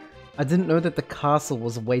 like, I didn't know that the castle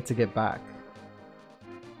was a way to get back.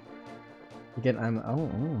 Again,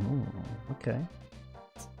 oh, okay.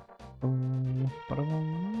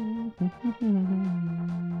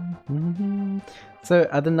 So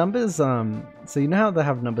are the numbers, so you know how they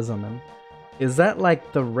have numbers on them? Is that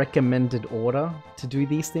like the recommended order to do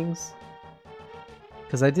these things?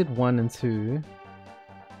 Because I did 1 and 2.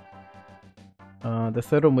 The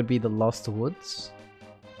third one would be the Lost Woods.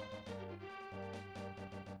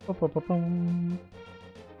 You're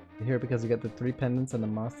here because you got the 3 pendants and the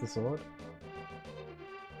Master Sword.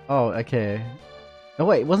 Oh, okay. Oh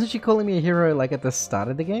wait, wasn't she calling me a hero like at the start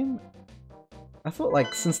of the game? I thought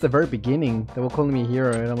like since the very beginning they were calling me a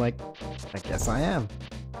hero and I'm like, I guess I am.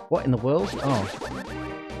 What in the world? Oh.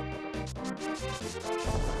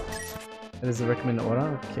 That is the recommended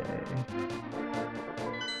order? Okay.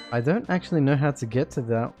 I don't actually know how to get to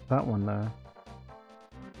that one though.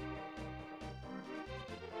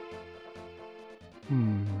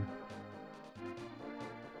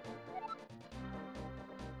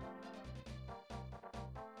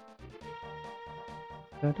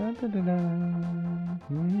 Da, da, da, da, da.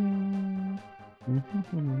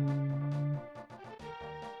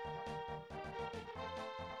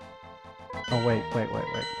 Oh wait.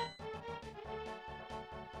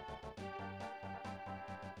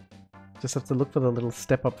 Just have to look for the little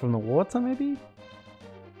step up from the water, maybe?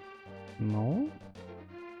 No?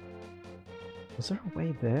 Was there a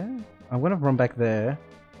way there? I'm gonna run back there.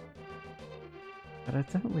 But I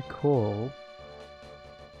don't recall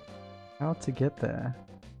how to get there.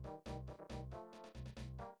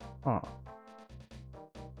 Oh.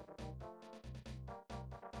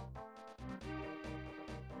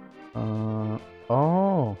 Oh.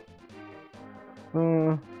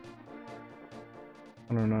 I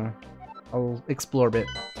don't know. I'll explore a bit.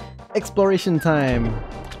 Exploration time!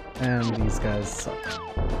 And these guys suck.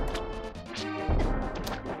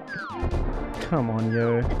 Come on,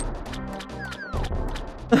 yo.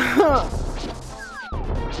 I'm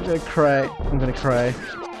gonna cry. I'm gonna cry.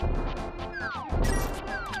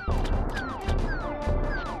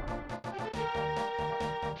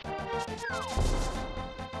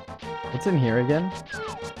 What's in here again?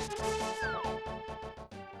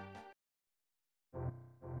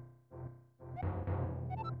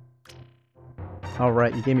 Oh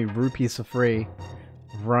right, you gave me rupees for free.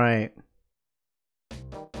 Right.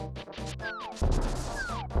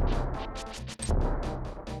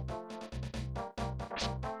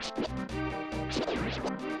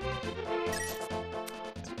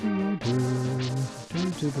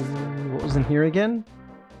 What was in here again?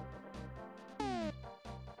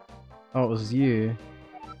 Oh, it was you.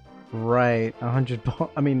 Right, 100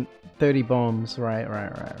 bombs. I mean, 30 bombs. Right.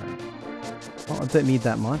 Well, I don't need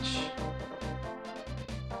that much.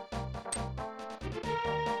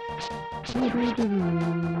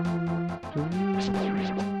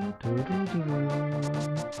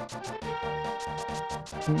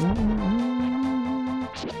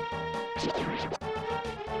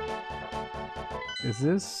 Is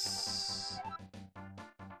this?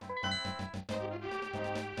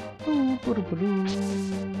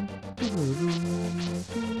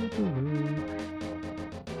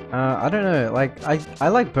 I don't know, like, I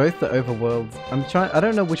like both the overworlds. I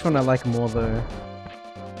don't know which one I like more though.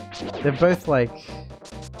 They're both like,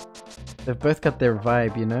 they've both got their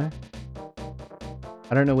vibe, you know?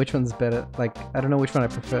 I don't know which one's better, like, I don't know which one I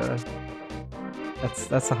prefer.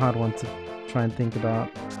 That's a hard one to try and think about.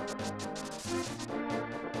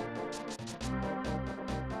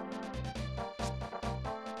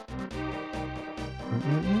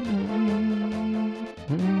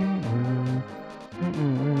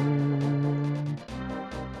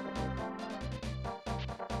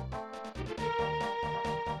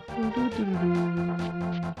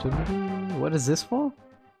 What is this for?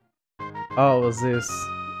 Oh, it was this.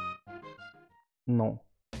 No.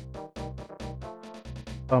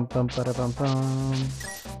 Bum bum bada bum bum.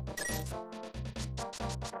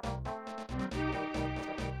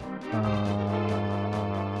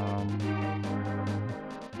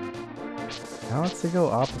 How to go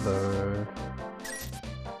up though?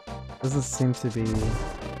 Doesn't seem to be.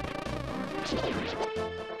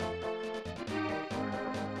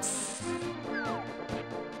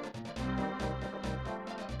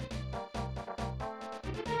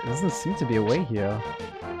 There doesn't seem to be a way here.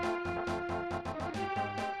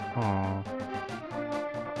 Oh.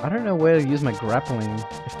 I don't know where to use my grappling,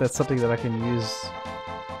 if that's something that I can use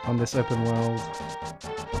on this open world.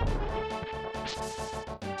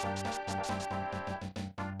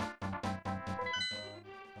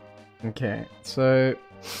 Okay, so...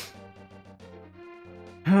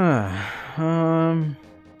 Trying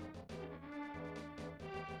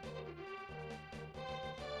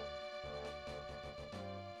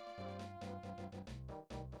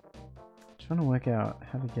to work out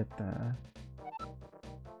how to get there.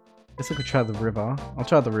 Guess I could try the river. I'll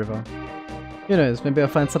try the river. Who knows, maybe I'll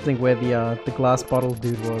find something where the glass bottle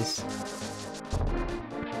dude was.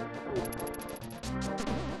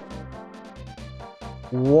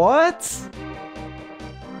 What?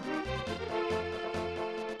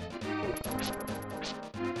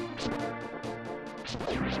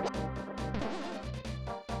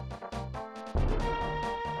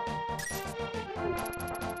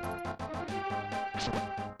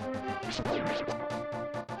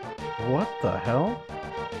 What the hell?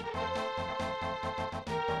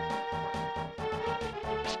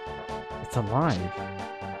 It's alive.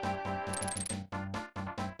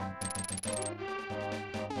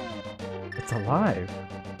 It's alive.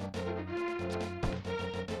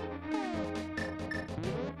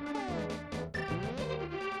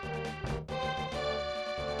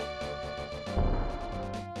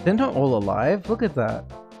 They're not all alive. Look at that.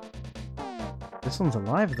 This one's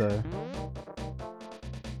alive though.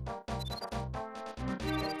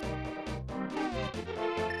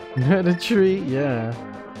 The tree, yeah.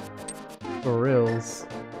 For reals.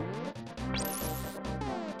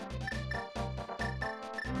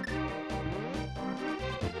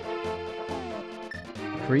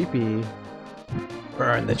 Creepy.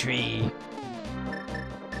 Burn the tree.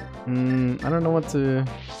 I don't know what to...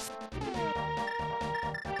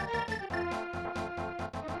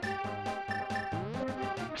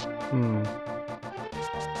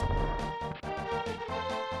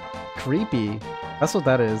 Creepy. That's what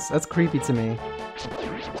that is. That's creepy to me.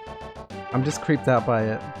 I'm just creeped out by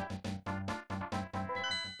it.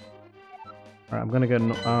 Alright, I'm gonna go to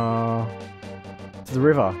the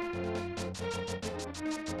river.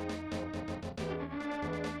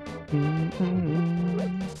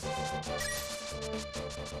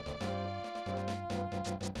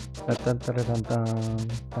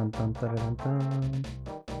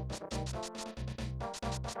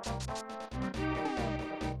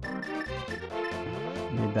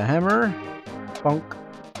 Need the hammer. Bonk.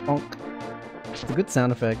 Bonk. It's a good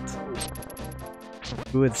sound effect.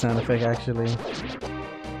 Good sound effect, actually.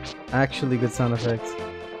 Actually good sound effect.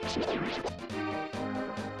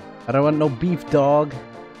 I don't want no beef, dog.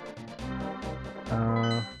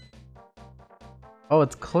 Oh,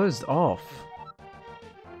 it's closed off.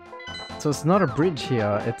 So it's not a bridge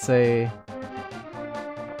here, it's a...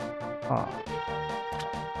 Oh.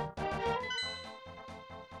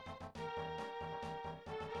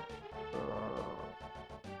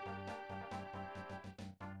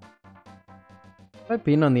 Have I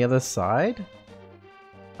been on the other side?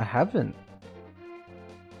 I haven't.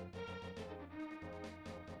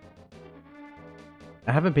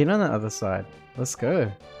 I haven't been on the other side. Let's go.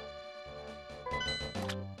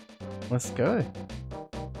 Let's go.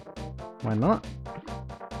 Why not?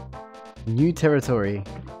 New territory.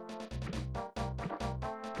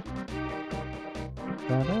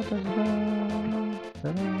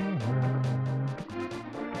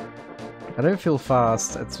 I don't feel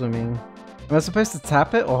fast at swimming. Am I supposed to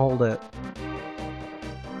tap it or hold it?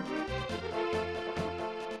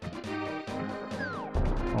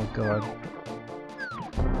 Oh god.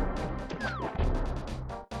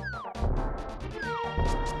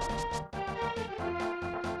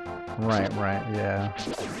 Right, yeah.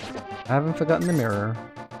 I haven't forgotten the mirror.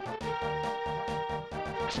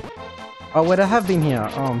 Oh wait, I have been here.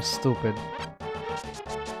 Oh, I'm stupid.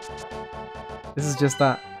 This is just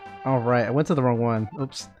that. Oh right, I went to the wrong one.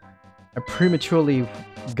 Oops. I prematurely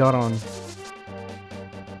got on.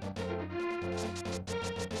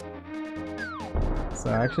 So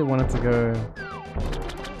I actually wanted to go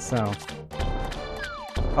south.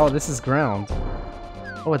 Oh, this is ground.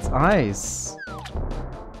 Oh, it's ice.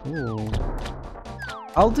 Ooh.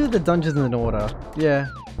 I'll do the dungeons in order. Yeah,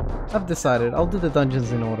 I've decided. I'll do the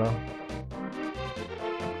dungeons in order.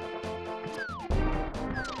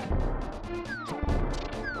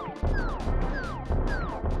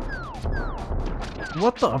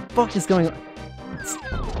 What the fuck is going on?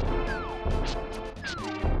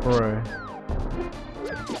 Bro.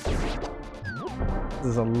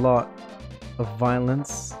 There's a lot of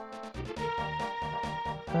violence.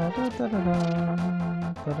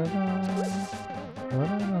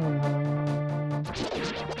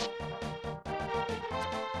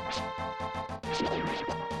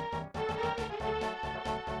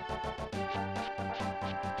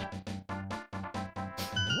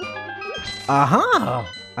 Aha!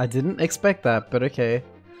 I didn't expect that, but okay.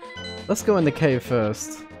 Let's go in the cave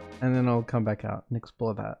first, and then I'll come back out and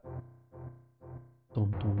explore that.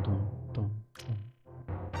 Dun, dun, dun, dun,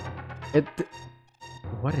 dun.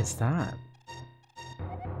 What is that?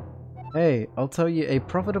 Hey, I'll tell you a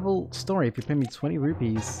profitable story if you pay me 20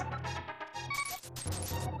 rupees.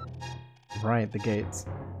 Right, the gates.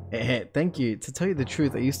 Hey, thank you. To tell you the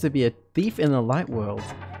truth, I used to be a thief in the light world.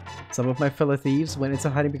 Some of my fellow thieves went into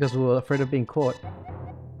hiding because we were afraid of being caught.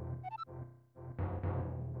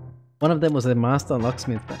 One of them was a master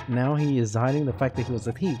locksmith, but now he is hiding the fact that he was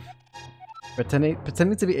a thief.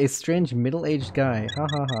 Pretending to be a strange middle-aged guy. Ha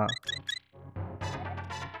ha ha.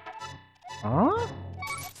 Huh?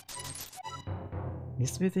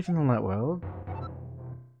 Used to be a thief in the light world.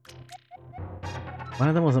 One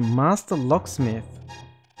of them was a master locksmith.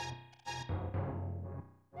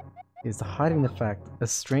 Is hiding the fact. A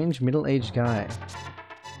strange middle-aged guy.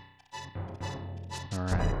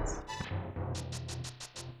 Alright.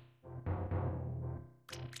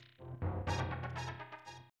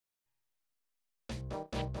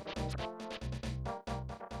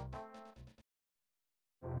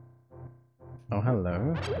 Oh,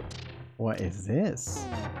 hello. What is this?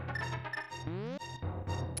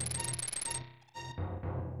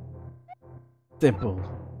 Dimple,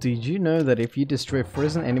 did you know that if you destroy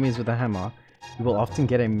frozen enemies with a hammer, you will often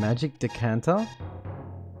get a magic decanter?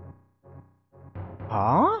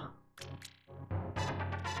 Huh?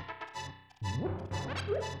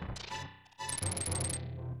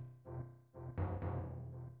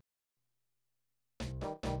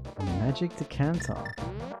 A magic decanter.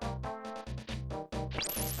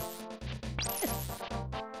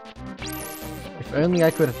 If only I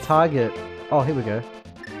could target. Oh, here we go.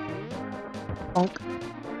 Bonk.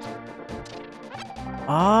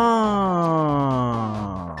 Ah.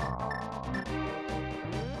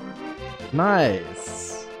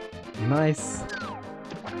 Nice. Nice.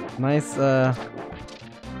 Nice,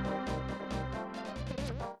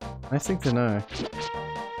 nice thing to know.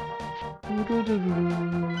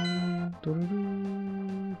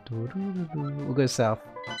 We'll go south.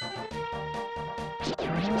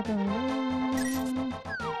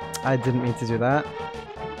 I didn't mean to do that.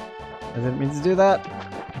 I didn't mean to do that.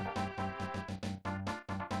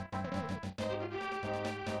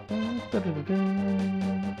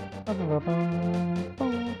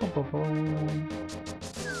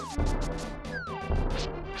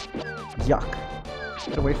 Yuck.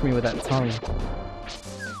 Get away from me with that tongue.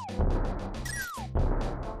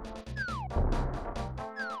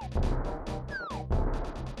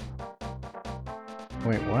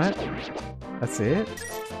 Wait, what? That's it?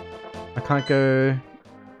 I can't go...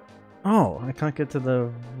 Oh, I can't get to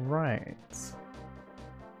the right.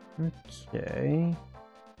 Okay.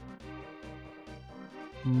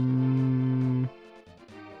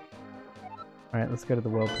 Alright, let's go to the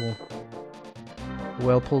whirlpool. The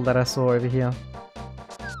whirlpool that I saw over here.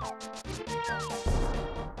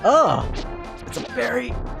 Oh! It's a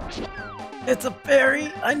berry! It's a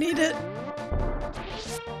berry! I need it!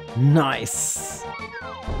 Nice!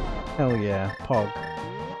 Hell yeah, Pog.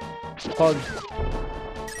 Pog.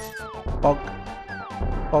 Pog.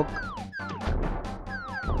 Pog.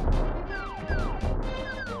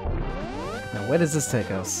 Now where does this take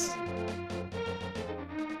us?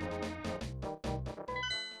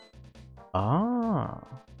 Ah.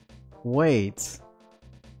 Wait.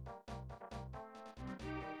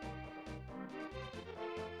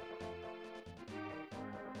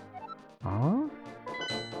 Huh?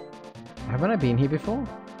 Haven't I been here before?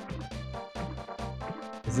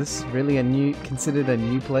 Is this really considered a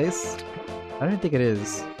new place? I don't think it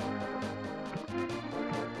is.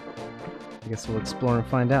 I guess we'll explore and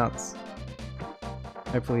find out.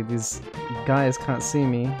 Hopefully these guys can't see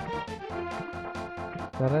me.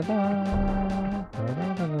 Da-da-da,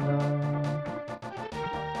 da-da-da-da-da.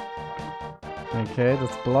 Okay,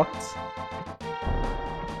 that's blocked.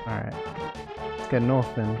 Alright. Let's go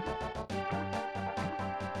north then.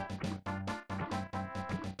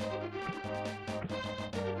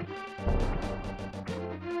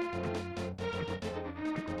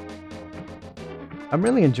 I'm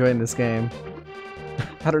really enjoying this game.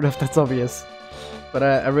 I don't know if that's obvious, but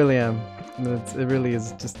I really am. It really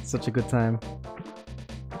is just such a good time.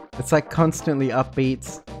 It's like constantly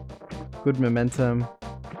upbeat, good momentum.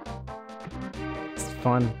 It's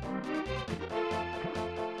fun.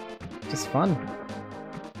 Just fun.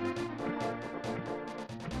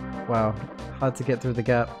 Wow, hard to get through the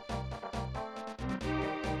gap.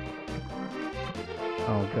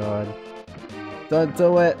 Oh god. Don't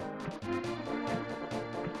do it!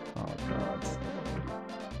 Oh god.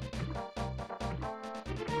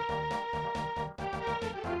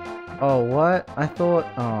 Oh, what? I thought...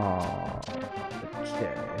 Oh...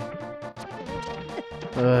 Okay.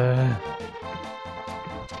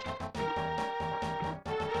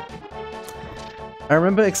 I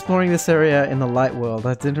remember exploring this area in the light world.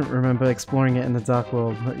 I didn't remember exploring it in the dark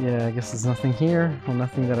world. But yeah, I guess there's nothing here. Or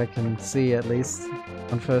nothing that I can see, at least,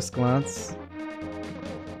 on first glance.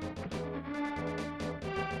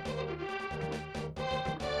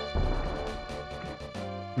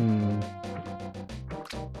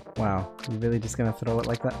 Wow, you really just gonna throw it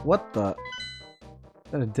like that? What the?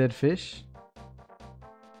 Is that a dead fish?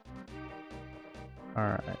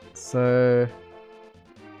 Alright, so...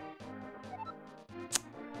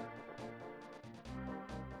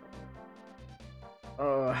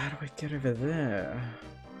 Oh, how do I get over there?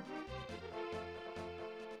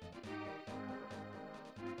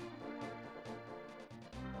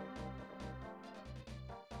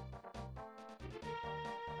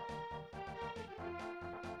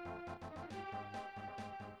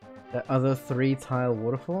 The other 3-tile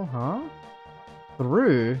waterfall, huh?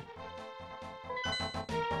 Through?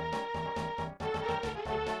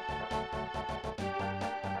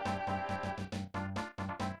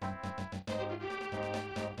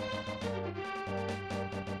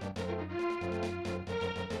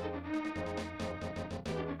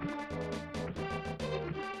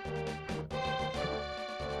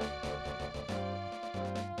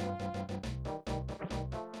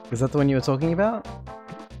 Is that the one you were talking about?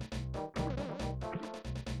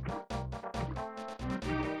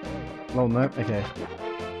 Oh, no? Okay.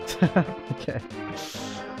 Okay.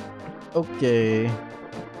 Okay.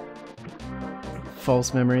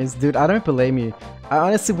 False memories. Dude, I don't blame you. I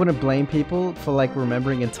honestly wouldn't blame people for like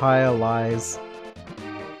remembering entire lies.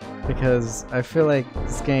 Because I feel like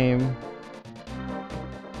this game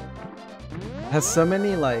has so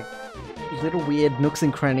many like little weird nooks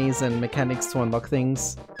and crannies and mechanics to unlock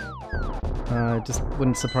things. It just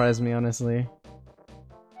wouldn't surprise me, honestly.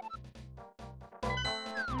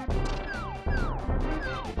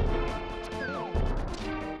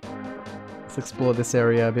 Let's explore this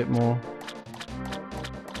area a bit more.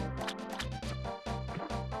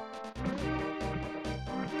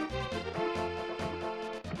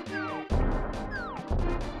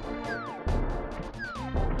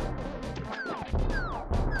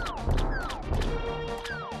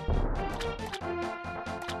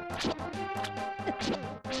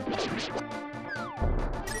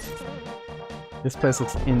 This place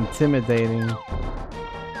looks intimidating.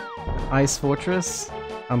 Ice Fortress?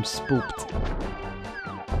 I'm spooked.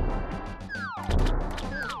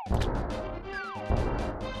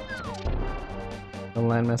 The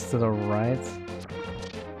landmass to the right.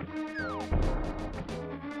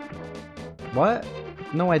 What?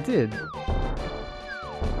 No, I did.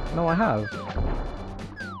 No, I have.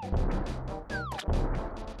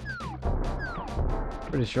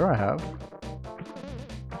 Pretty sure I have.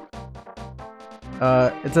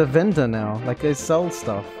 It's a vendor now. Like, they sell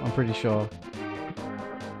stuff, I'm pretty sure.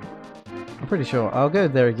 I'm pretty sure. I'll go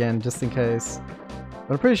there again, just in case.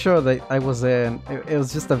 But I'm pretty sure that I was there and it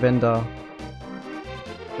was just a vendor.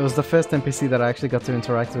 It was the first NPC that I actually got to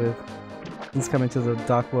interact with since coming to the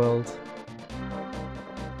Dark World.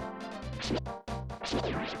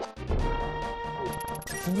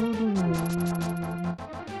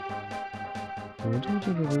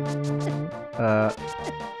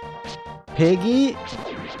 Piggy?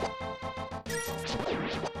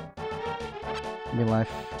 Give me life.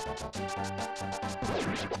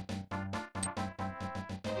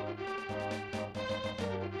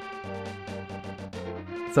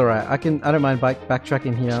 It's alright, I don't mind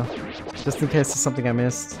backtracking here. Just in case there's something I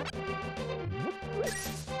missed.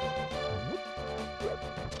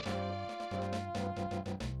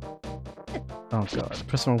 Oh god,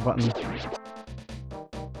 press the wrong button.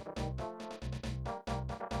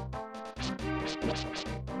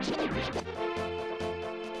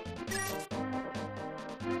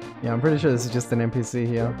 Yeah, I'm pretty sure this is just an NPC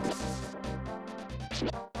here.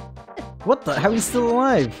 What the? How are you still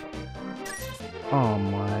alive? Oh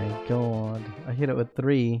my god. I hit it with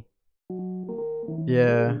 3.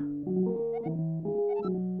 Yeah.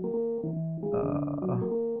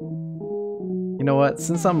 You know what?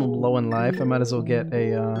 Since I'm low in life, I might as well get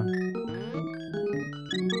a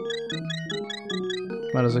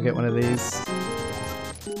might as well get one of these.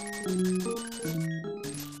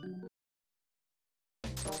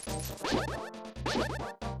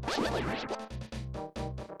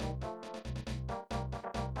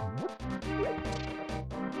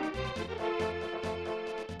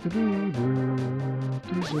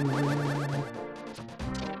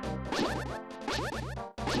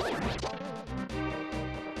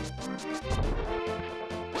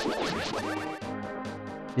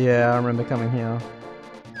 Yeah, I remember coming here.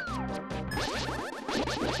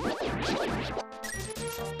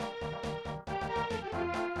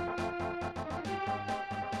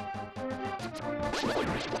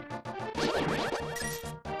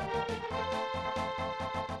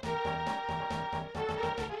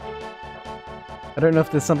 I don't know if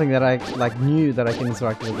there's something that I like new that I can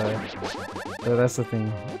interact with though. So that's the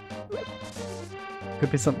thing.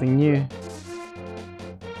 Could be something new.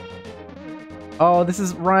 Oh, this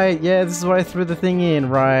is right. Yeah, this is where I threw the thing in.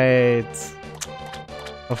 Right.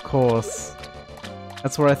 Of course.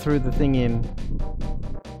 That's where I threw the thing in.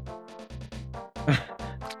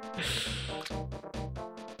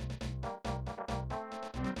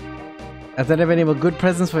 I don't have any more good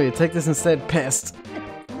presents for you. Take this instead, pest.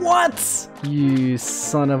 What? You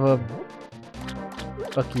son of a...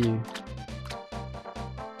 Fuck you.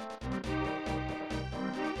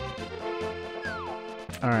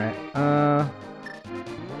 Alright, I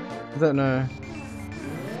don't know.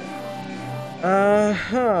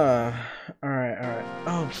 Alright.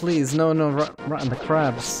 Oh, please, no, right on the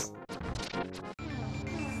crabs.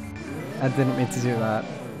 I didn't mean to do that.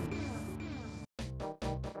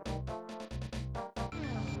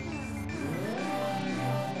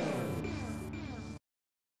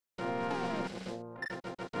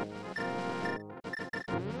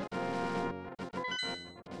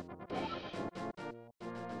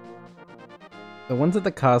 The one's at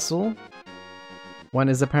the castle. One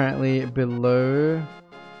is apparently below,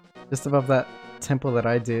 just above that temple that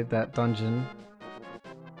I did, that dungeon.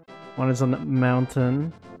 One is on the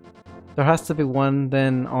mountain. There has to be one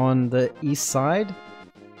then on the east side.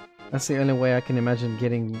 That's the only way I can imagine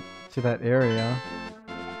getting to that area.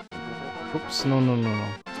 Oops, no.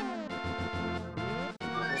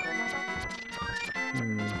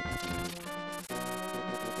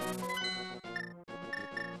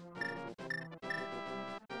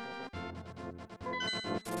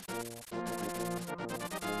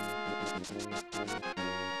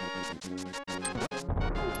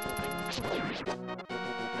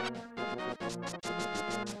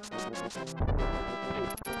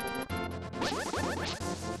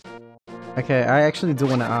 Okay, I actually do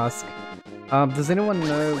want to ask. Does anyone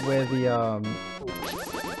know where the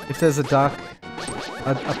if there's a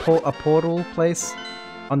a portal place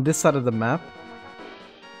on this side of the map?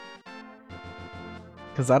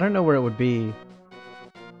 Because I don't know where it would be.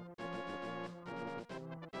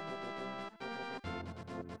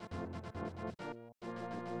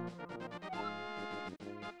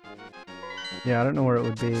 Yeah, I don't know where it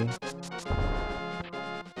would be.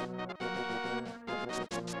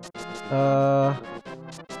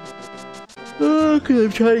 Okay,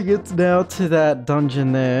 I'm trying to get now to that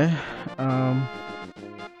dungeon there. I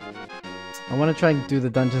want to try and do the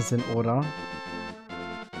dungeons in order.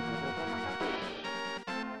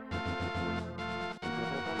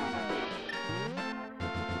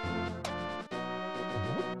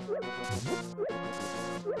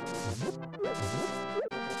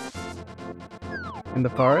 In the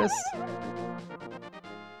forest?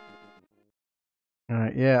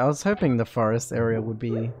 Alright, yeah, I was hoping the forest area would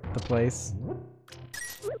be the place.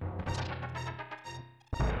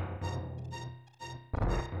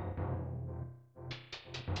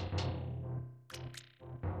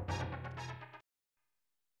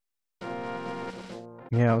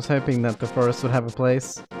 Yeah, I was hoping that the forest would have a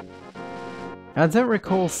place. I don't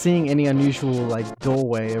recall seeing any unusual, like,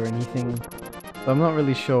 doorway or anything. So I'm not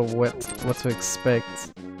really sure what to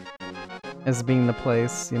expect as being the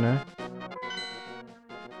place, you know?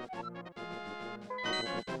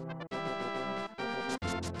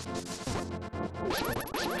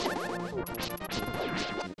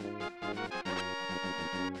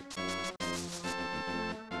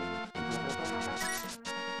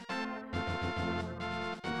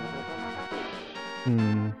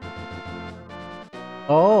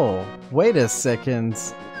 Oh, wait a second.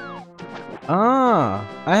 Ah,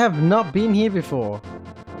 I have not been here before.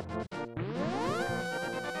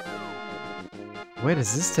 Where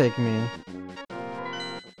does this take me?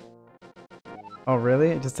 Oh really?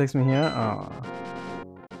 It just takes me here? Oh.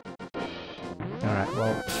 Alright,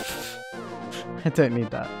 well. I don't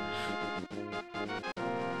need that.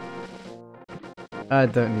 I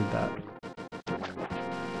don't need that.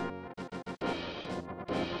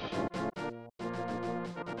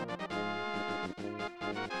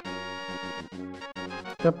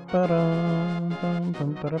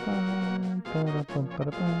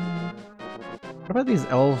 What about these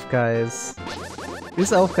elf guys?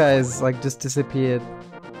 These elf guys like just disappeared.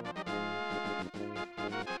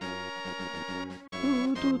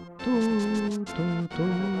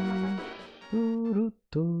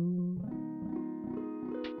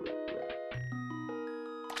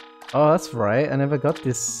 Oh, that's right. I never got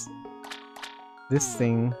this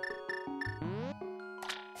thing.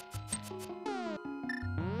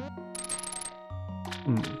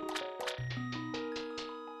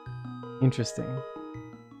 Interesting.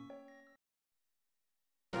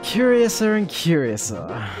 Curiouser and curiouser.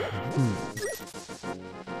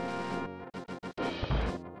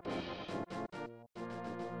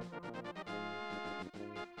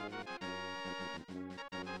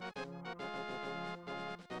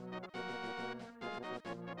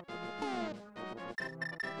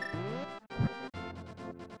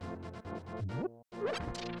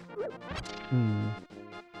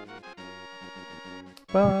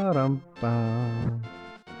 Ba-dum-bum.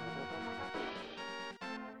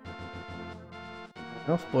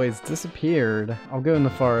 Elf boys disappeared. I'll go in the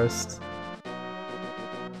forest.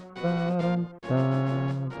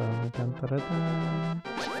 Ba-dum-bum-bum-dum-da-da-dum.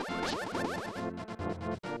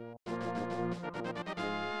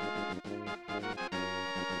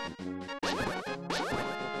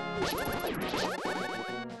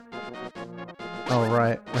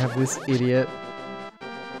 Alright, I have this idiot.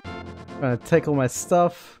 I'm gonna take all my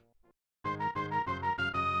stuff.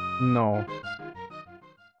 No.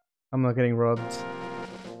 I'm not getting robbed.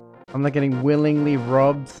 I'm not getting willingly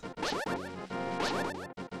robbed.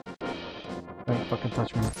 Don't fucking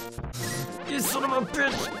touch me. You son of a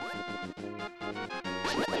bitch!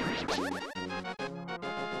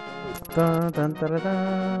 Dun, dun, da, da,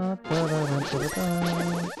 da, da, da, da, da,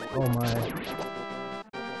 da. Oh my.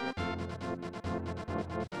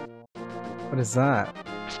 What is that?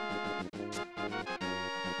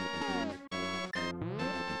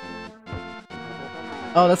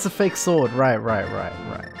 Oh, that's a fake sword. Right.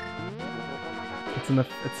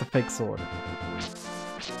 It's a fake sword.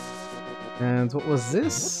 And what was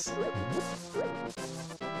this?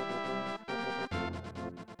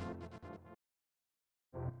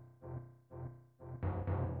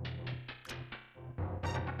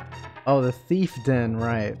 Oh, the thief den,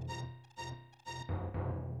 right.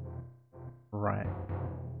 Right.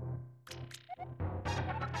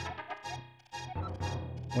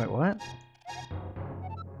 Wait, what?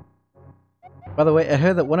 By the way, I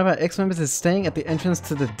heard that one of our ex-members is staying at the entrance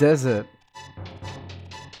to the desert.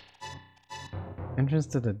 Entrance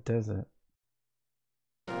to the desert.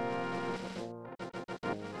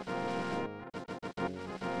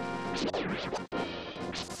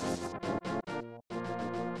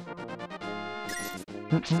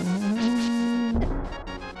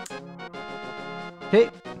 Hey!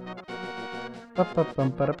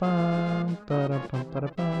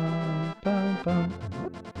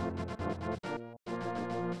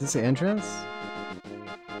 Is this the entrance?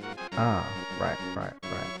 Ah, right.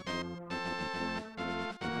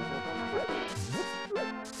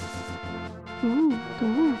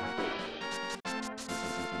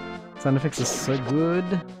 Sound effects are so good.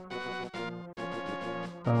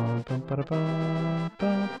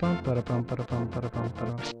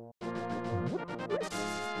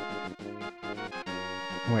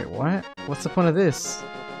 Wait, what? What's the point of this?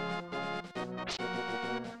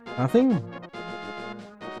 Nothing?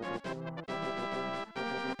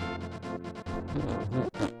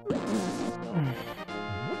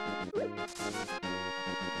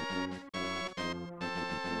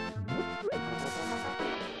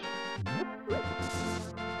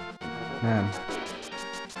 Man.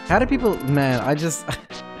 How do people... Man, I'm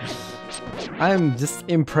just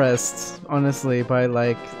impressed, honestly, by,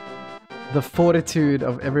 like, the fortitude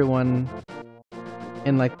of everyone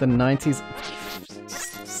in, like, the 90s.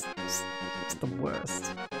 Just the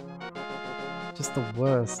worst. Just the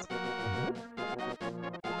worst.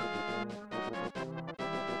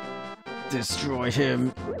 Destroy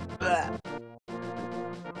him. Blah.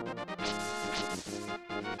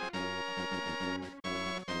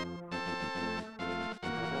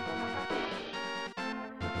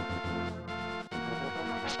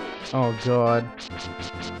 Oh god.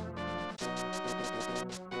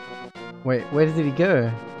 Wait, where did he go?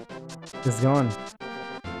 He's gone.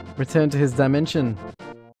 Return to his dimension.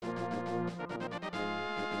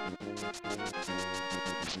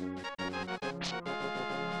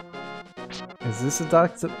 Is this a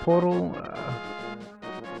dark portal?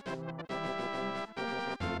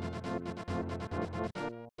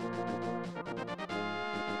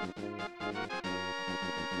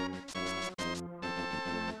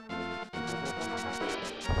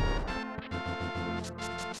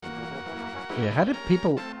 Yeah, how did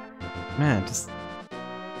people... Man, just...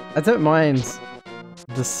 I don't mind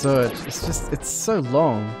the search, it's just, it's so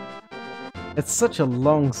long. It's such a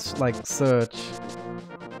long, like, search.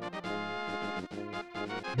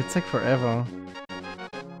 It take forever.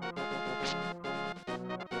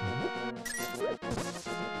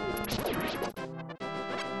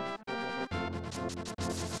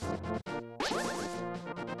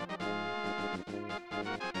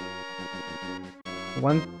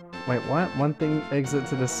 Wait, what? One thing exit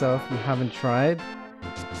to the south you haven't tried?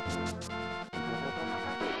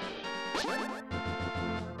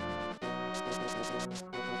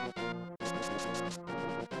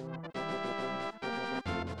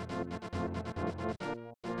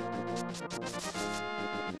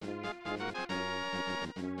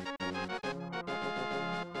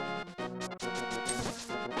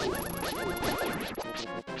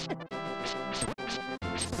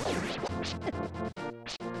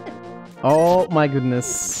 Oh my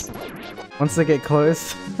goodness. Once they get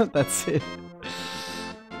close, that's it.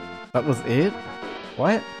 That was it?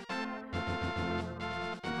 What?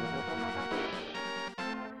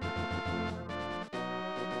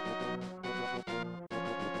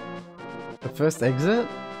 The first exit?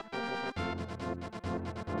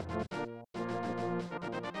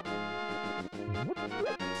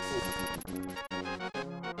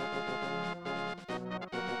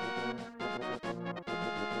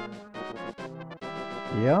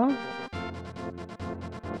 Yeah?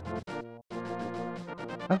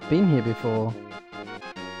 I've been here before.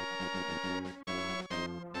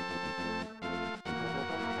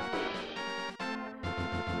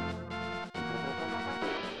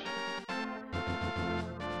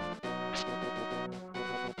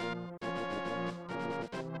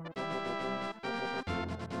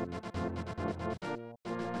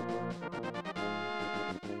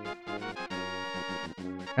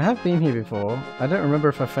 I have been here before. I don't remember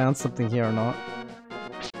if I found something here or not.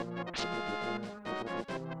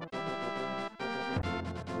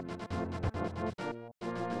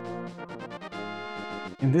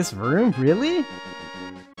 In this room? Really?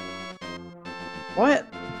 What?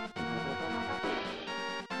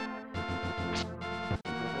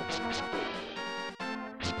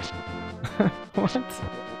 What?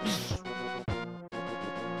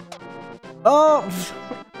 Oh!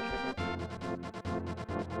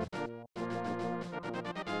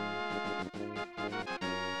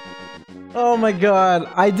 Oh my god,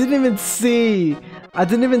 I didn't even see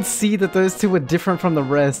that those two were different from the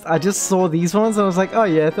rest. I just saw these ones and I was like, oh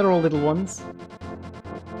yeah, they're all little ones.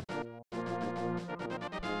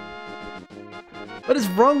 What is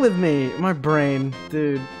wrong with me? My brain,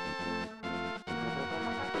 dude.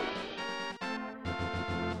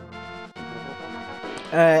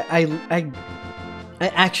 I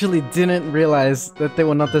actually didn't realize that they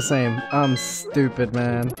were not the same. I'm stupid,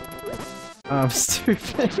 man. I'm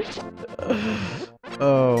stupid.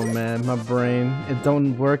 Oh man, my brain. It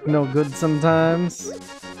don't work no good sometimes.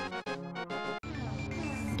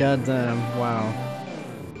 Goddamn, wow.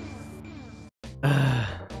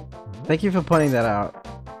 Thank you for pointing that out.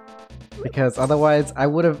 Because otherwise I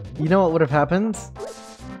would have... You know what would have happened?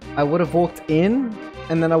 I would have walked in,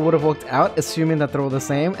 and then I would have walked out, assuming that they're all the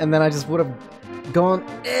same, and then I just would have gone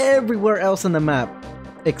everywhere else on the map,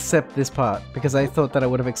 except this part, because I thought that I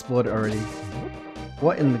would have explored it already.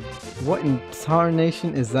 What in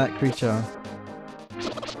tarnation is that creature?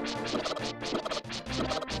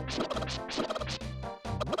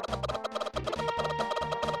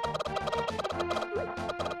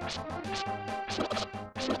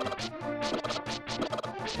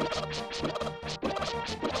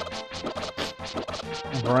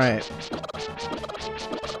 Right.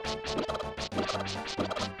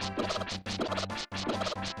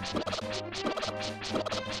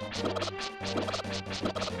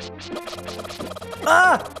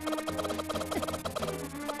 Ah!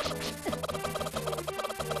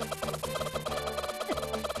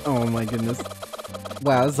 Oh my goodness.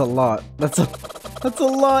 Wow, that's a lot. That's a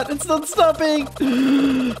lot. It's not stopping.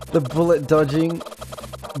 The bullet dodging.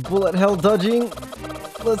 Bullet hell dodging.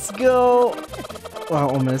 Let's go. Wow,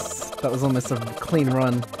 almost. That was almost a clean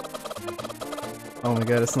run. Oh my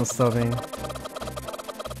god, it's not stopping.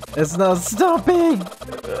 It's not stopping!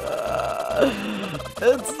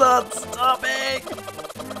 It's not stopping!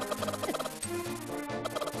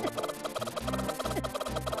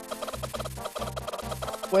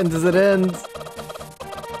 When does it end?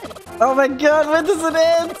 Oh my god, when does it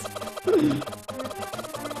end?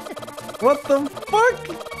 What the fuck?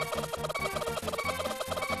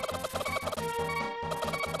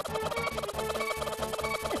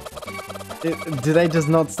 Did I just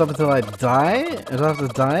not stop until I die? I don't have to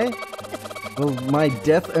die? Will my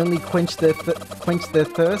death only quench their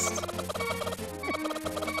thirst?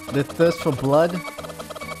 Their thirst for blood?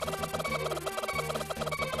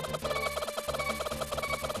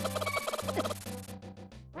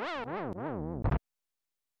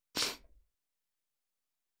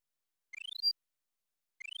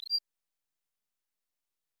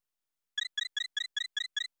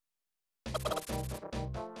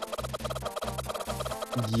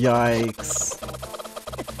 Yikes.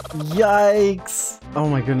 Yikes! Oh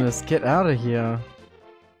my goodness, get out of here.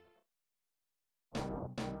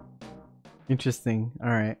 Interesting.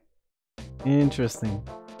 Alright. Interesting.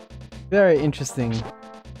 Very interesting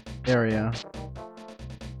area.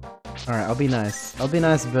 Alright, I'll be nice. I'll be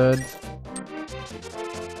nice, bird.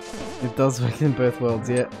 It does work in both worlds,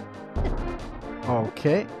 yeah.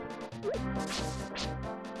 Okay.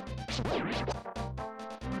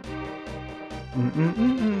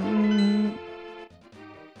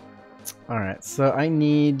 Alright, so I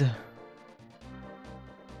need...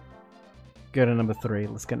 Go to number 3.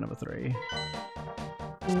 Let's get number 3.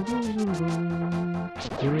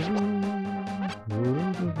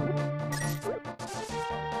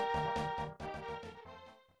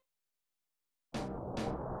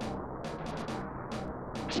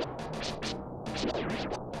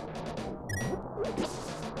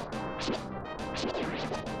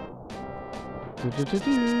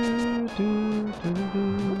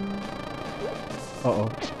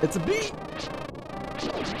 Uh-oh. It's a bee!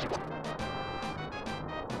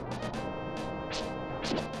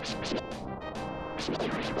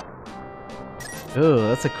 Ooh,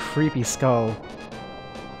 that's a creepy skull.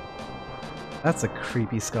 That's a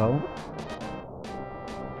creepy skull.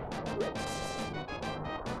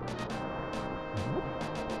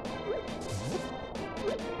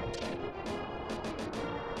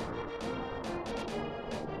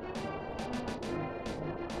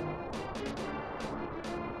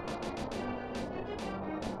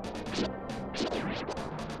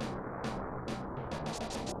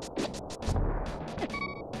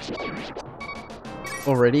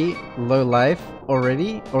 Already? Low life?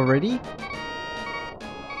 Already? Already?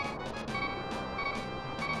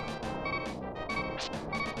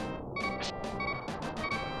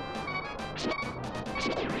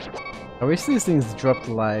 I wish these things dropped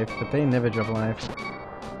life, but they never drop life.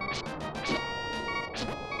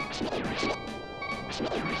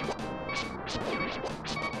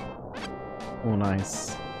 Oh, nice.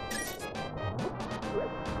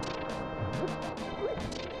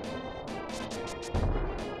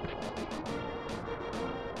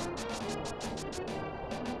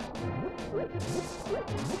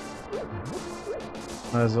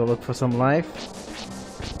 Might as well look for some life.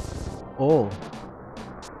 Oh.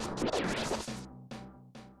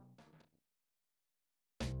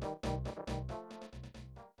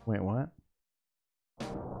 Wait, what?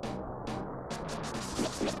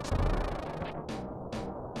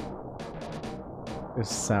 Go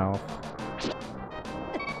south.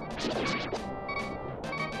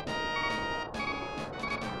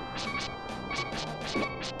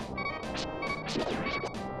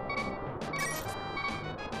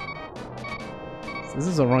 This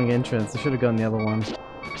is the wrong entrance. I should have gone the other one.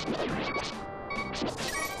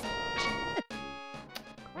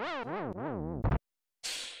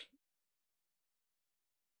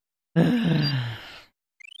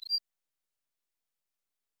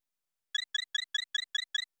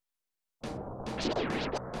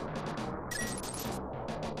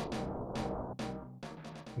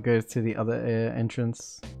 Go to the other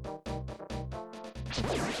entrance.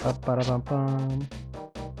 Ba-ba-da-bum-bum.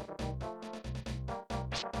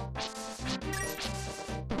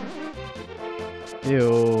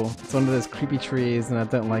 Ew, it's one of those creepy trees and I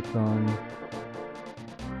don't like them.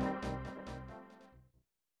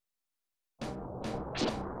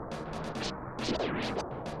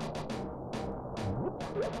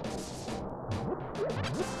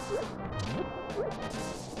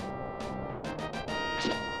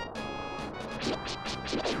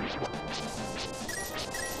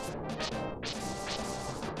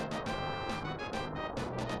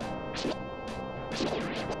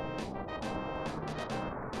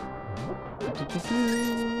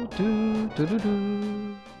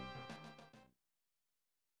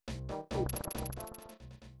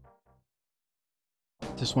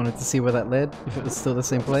 Just wanted to see where that led, if it was still the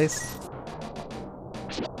same place.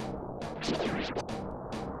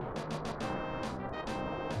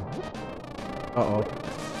 Uh-oh.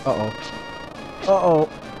 Uh-oh. Uh-oh.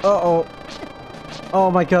 Uh-oh. Oh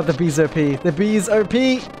my god, the bees OP. The bees OP!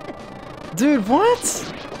 Dude, what?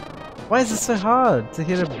 Why is it so hard to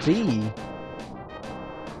hit a bee?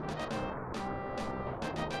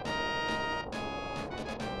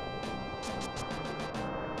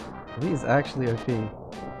 The bee is actually OP.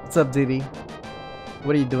 What's up, Diddy?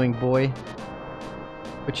 What are you doing, boy?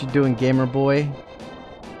 What you doing, gamer boy?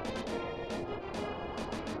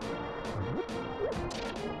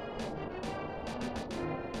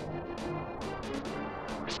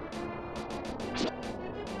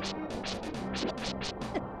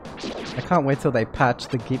 I can't wait till they patch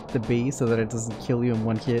the bee so that it doesn't kill you in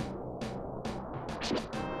one hit.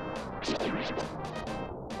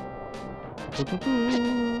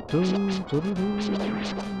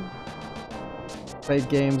 Played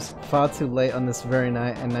games far too late on this very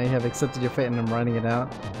night, and now you have accepted your fate and I'm writing it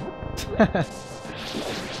out.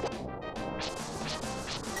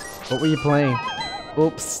 What were you playing?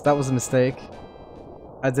 Oops, that was a mistake.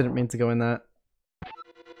 I didn't mean to go in that.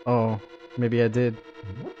 Oh, maybe I did.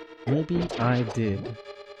 Maybe I did.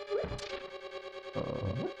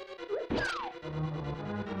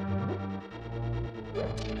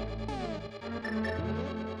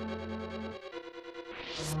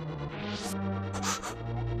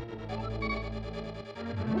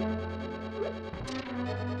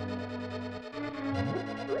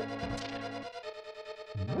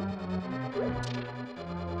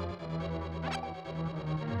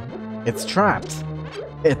 It's trapped!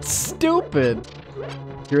 It's stupid!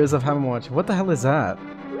 Heroes of Hammerwatch. What the hell is that?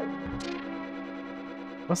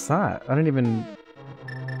 What's that? I don't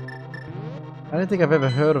think I've ever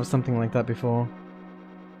heard of something like that before.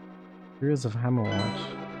 Heroes of Hammerwatch.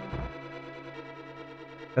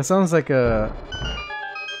 That sounds like a...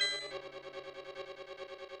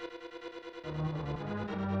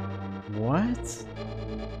 What?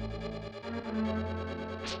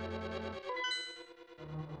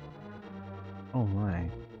 Oh my.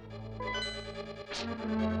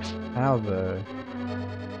 How though?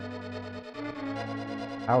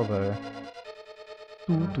 How though?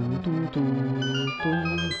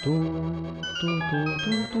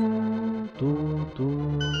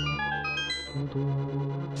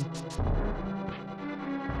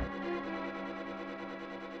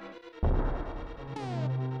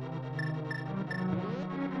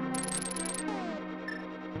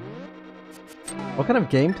 What kind of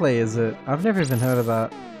gameplay is it? I've never even heard of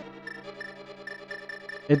that.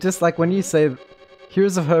 It just like when you say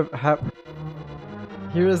Heroes of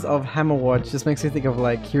Hammerwatch just makes me think of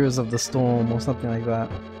like Heroes of the Storm or something like that.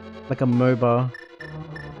 Like a MOBA.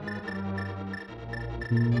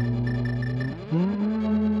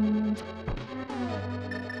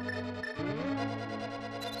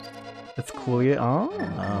 It's cool, yeah.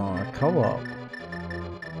 Oh, co-op.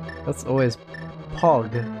 That's always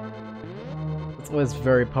pog. It's always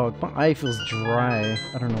very pog. My eye feels dry.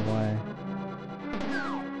 I don't know why.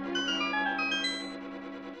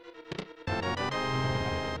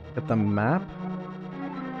 Get the map?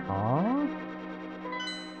 Aww.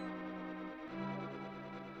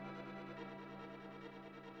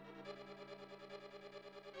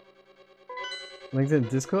 Links in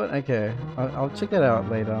Discord? Okay, I'll check it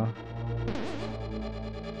out later.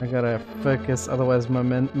 I gotta focus, otherwise when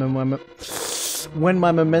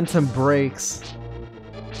my momentum breaks,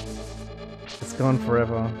 it's gone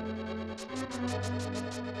forever.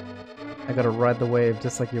 I gotta ride the wave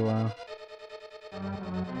just like you are.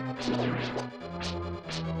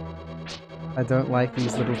 I don't like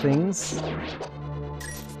these little things.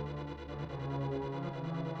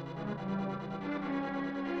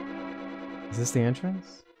 Is this the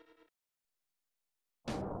entrance?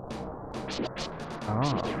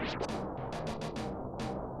 Ah.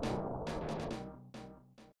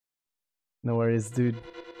 No worries, dude.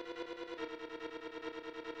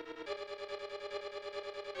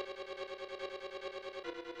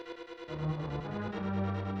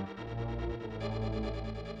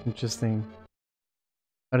 Interesting.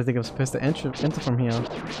 I don't think I'm supposed to enter from here.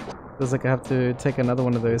 Feels like I have to take another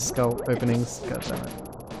one of those skull openings. God damn it.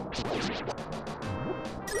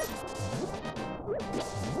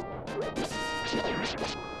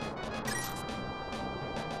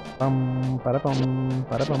 Bum bada bum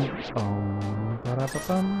bada bum bum bada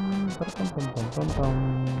bum bada bum bum bum bum bum.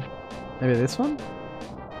 Maybe this one?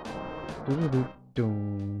 Doo doo doo doo.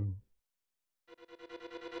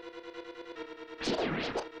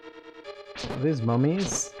 Are these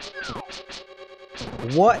mummies?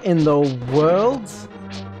 What in the world?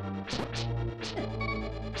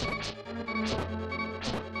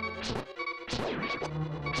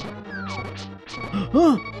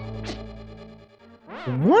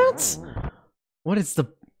 What? What is the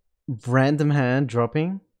random hand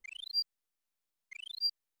dropping?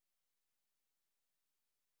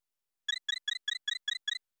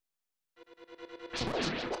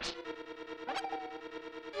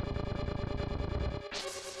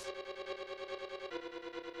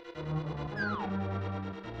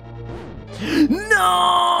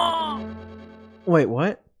 No! Wait,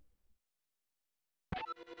 what?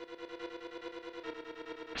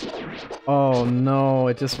 Oh no,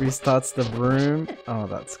 it just restarts the room? Oh,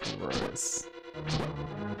 that's gross.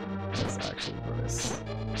 That's actually gross.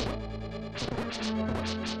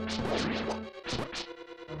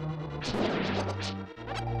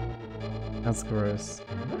 That's gross.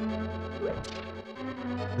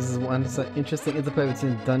 This is one so interesting interplay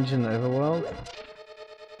between dungeon and overworld.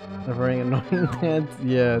 A very annoying hand.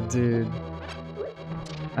 Yeah, dude.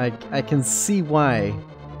 I can see why.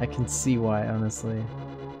 I can see why, honestly.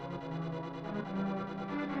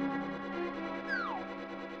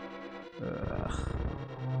 Ugh.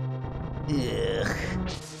 Ugh.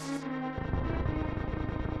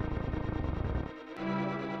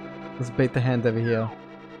 Let's bait the hand over here.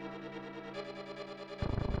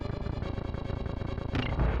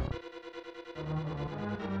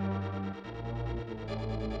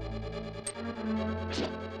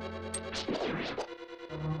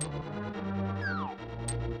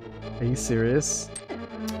 Are you serious?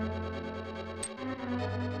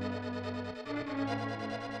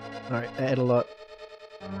 Alright, I ate a lot.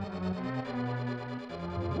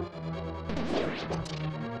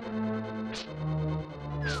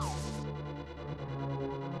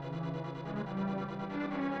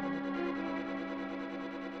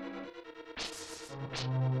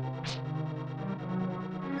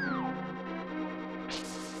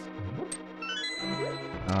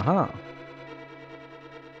 Aha.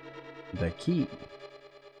 The key.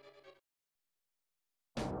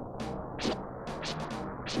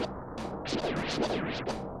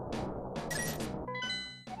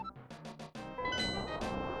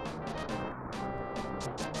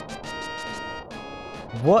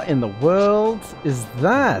 What in the world is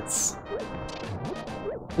that?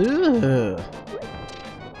 Ugh.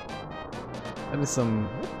 That is some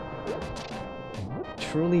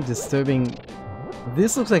truly disturbing.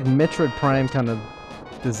 This looks like Metroid Prime kind of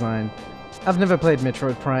design. I've never played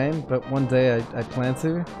Metroid Prime, but one day I plan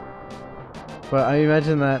to. But I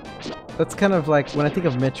imagine that's kind of like, when I think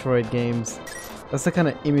of Metroid games, that's the kind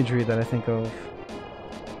of imagery that I think of.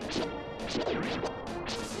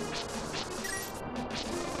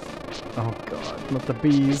 Oh god, not the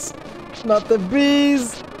bees. Not the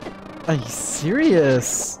bees! Are you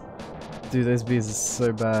serious? Dude, those bees are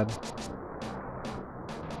so bad.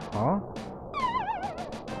 Huh?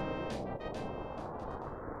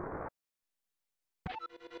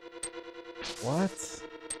 What?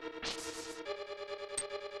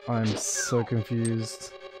 I'm so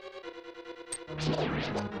confused.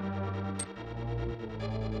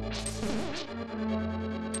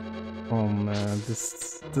 Oh man,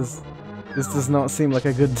 this does not seem like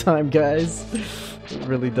a good time, guys. It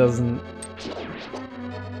really doesn't.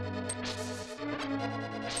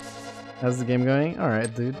 How's the game going?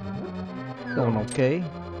 Alright, dude. Going okay.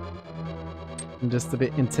 I'm just a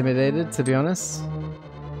bit intimidated, to be honest.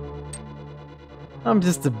 I'm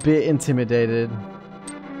just a bit intimidated.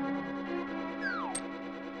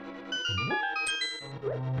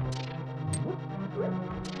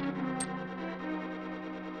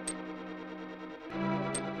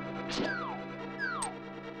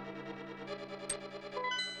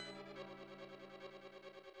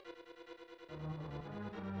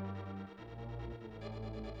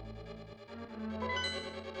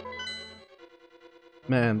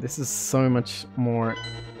 Man, this is so much more.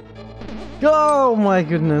 Oh my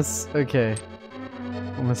goodness. Okay.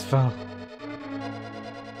 Almost fell.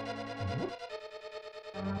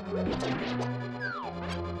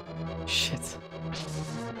 Shit.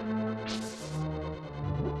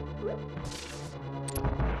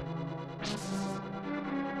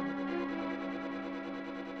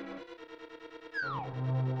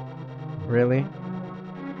 Really?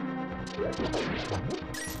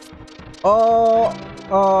 Oh,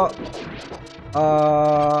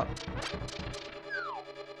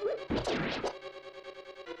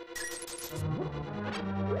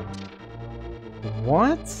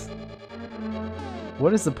 what?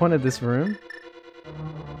 What is the point of this room?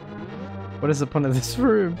 What is the point of this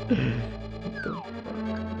room? What the fuck?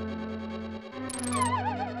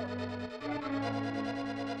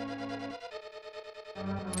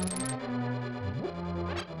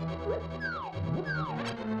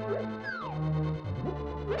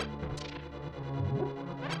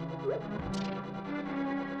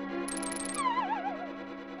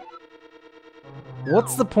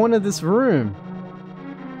 What's the point of this room?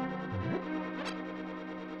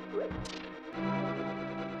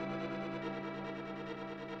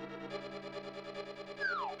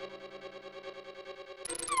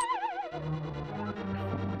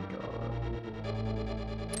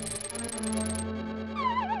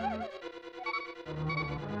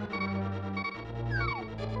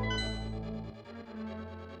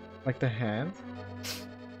 Like the hand?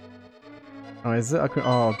 Oh, is it? Okay.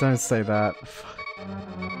 Oh, don't say that. Fuck.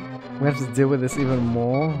 We have to deal with this even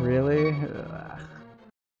more? Really? Ugh.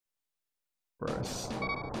 Gross.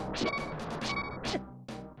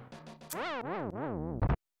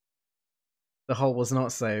 The hole was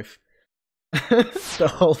not safe. The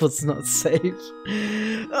hole was not safe.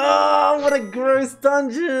 Oh, what a gross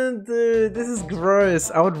dungeon, dude! This is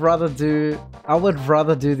gross. I would rather do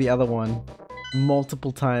the other one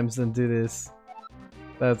multiple times than do this.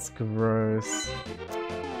 That's gross.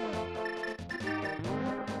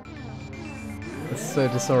 It's so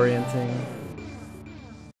disorienting.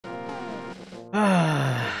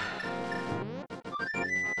 Ah.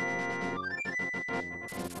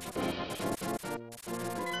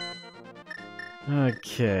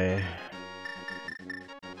 Okay.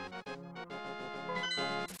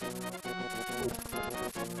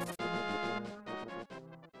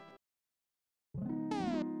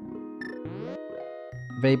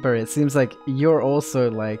 Vapor, it seems like you're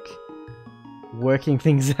also like working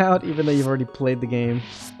things out even though you've already played the game.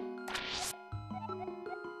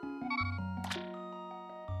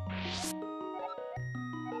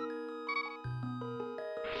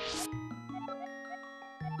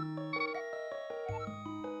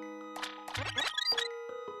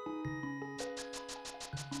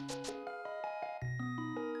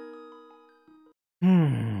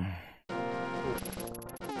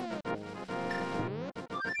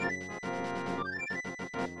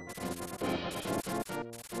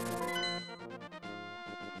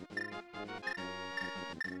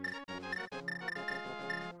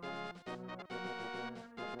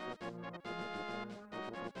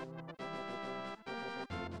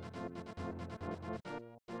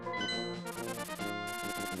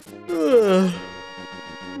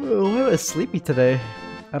 Why am I sleepy today?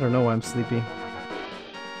 I don't know why I'm sleepy.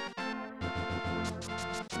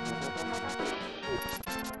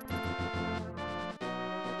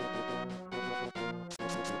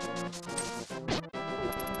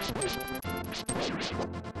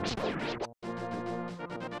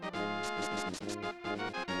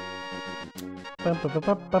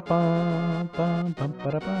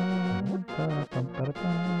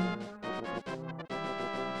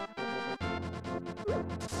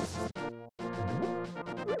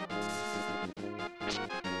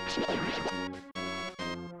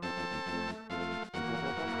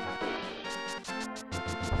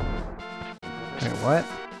 Wait, what?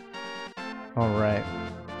 Alright.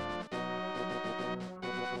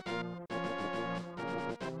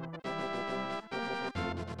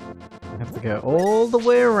 I have to go all the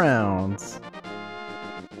way around.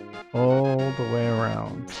 All the way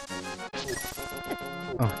around.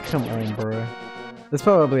 Oh, come on, bro. There's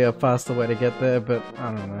probably a faster way to get there, but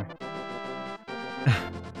I don't know.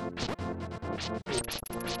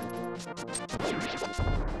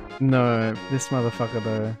 No, this motherfucker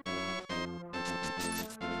though.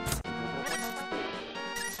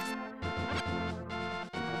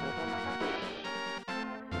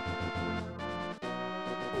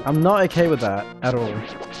 I'm not okay with that at all.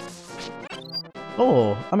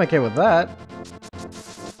 Oh, I'm okay with that.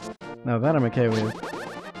 No, that I'm okay with.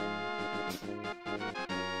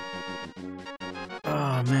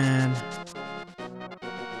 Oh man.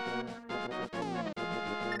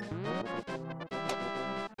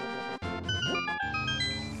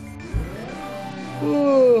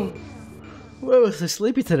 Oh, why was I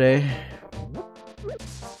sleepy today?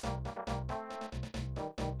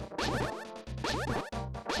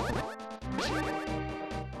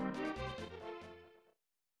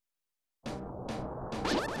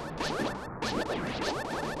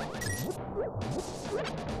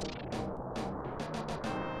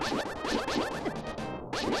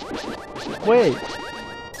 Wait!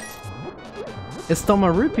 It stole my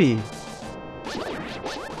rupee!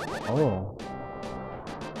 Oh.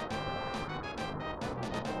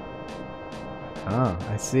 Ah,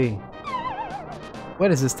 I see. Where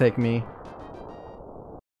does this take me?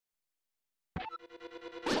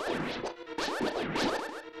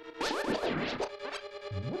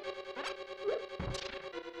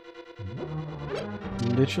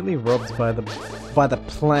 Literally robbed by the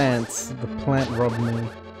plants. The plant robbed me.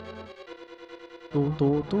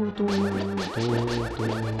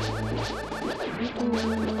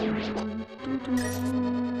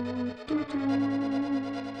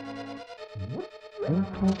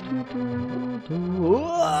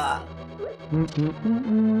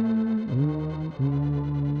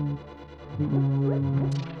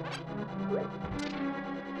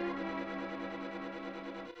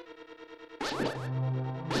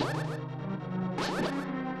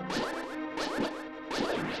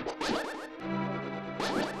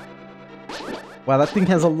 Wow, that thing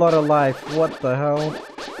has a lot of life. What the hell?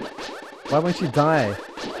 Why won't you die?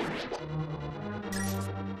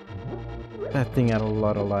 That thing had a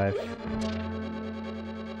lot of life.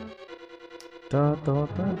 Da, da,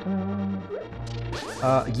 da,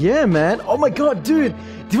 da. Yeah, man. Oh my god, dude.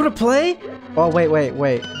 Do you want to play? Oh, wait.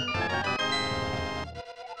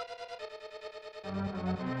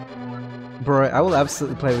 Bro, I will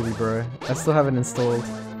absolutely play with you, bro. I still haven't installed.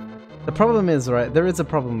 The problem is, right, there is a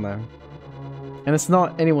problem though. And it's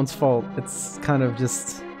not anyone's fault. It's kind of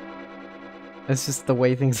just... It's just the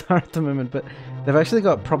way things are at the moment, but they've actually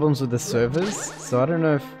got problems with the servers, so I don't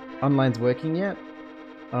know if online's working yet.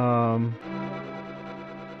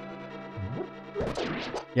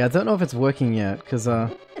 Yeah, I don't know if it's working yet, because you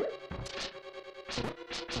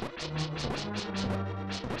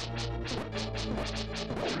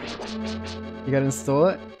gotta install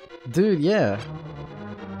it? Dude, yeah.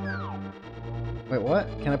 Wait, what?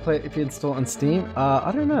 Can I play it if you install it on Steam?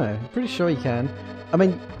 I don't know. I'm pretty sure you can. I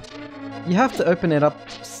mean, you have to open it up.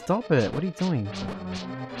 Stop it. What are you doing?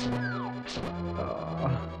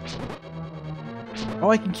 Oh,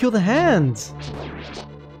 I can kill the hands!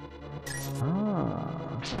 Ah.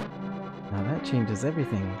 Now that changes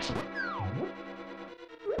everything.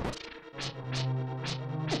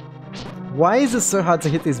 Why is it so hard to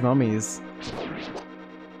hit these mummies?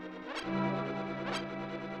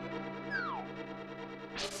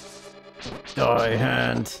 Die,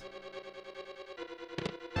 hand!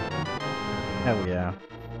 Hell yeah.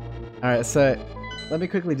 Alright, so let me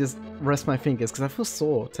quickly just rest my fingers because I feel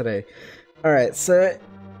sore today. Alright, so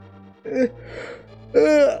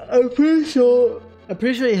I'm pretty sure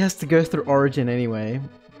it has to go through Origin anyway.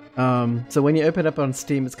 So when you open it up on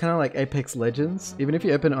Steam, it's kind of like Apex Legends. Even if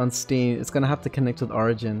you open it on Steam, it's gonna have to connect with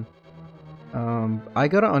Origin. I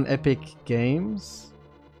got it on Epic Games.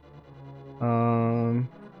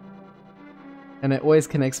 And it always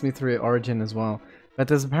connects me through Origin as well. But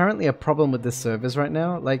there's apparently a problem with this servers right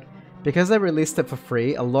now. Like, because they released it for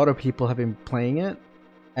free, a lot of people have been playing it.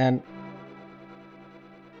 And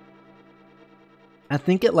I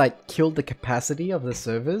think it like killed the capacity of the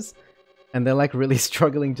servers. And they're like really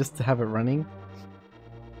struggling just to have it running.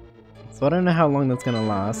 So I don't know how long that's gonna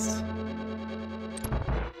last.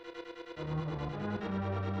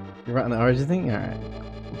 You're right on the Origin thing? Alright.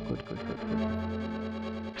 Good.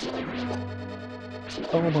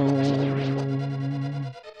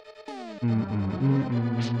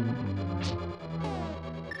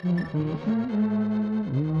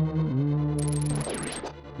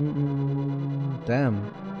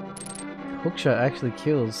 Damn. Hookshot actually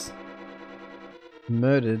kills.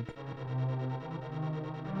 Murdered.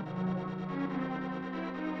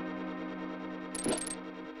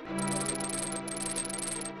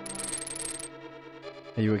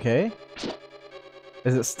 Are you okay?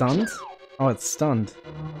 Is it stunned? Oh, it's stunned.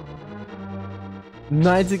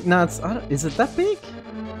 Nightic nuts. Is it that big?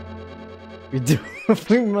 We do.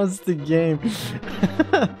 We must the game.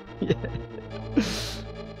 Yeah.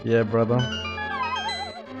 Yeah, brother.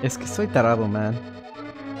 Es que soy tarado, man.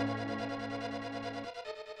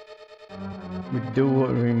 We do what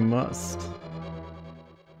we must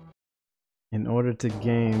in order to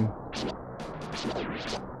game.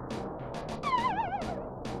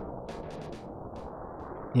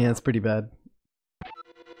 Yeah, it's pretty bad.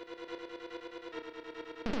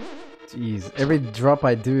 Jeez, every drop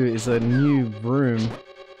I do is a new room.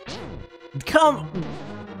 Come!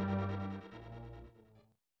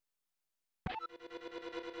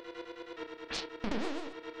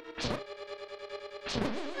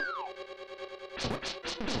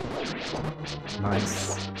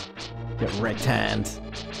 Nice. Get wrecked hand.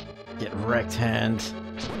 Get wrecked hand.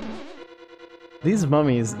 These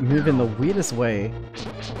mummies move in the weirdest way.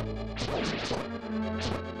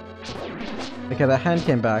 Okay, that hand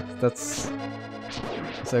came back. That's...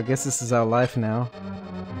 So I guess this is our life now.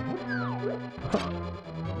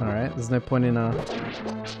 Alright, there's no point in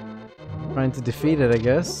trying to defeat it, I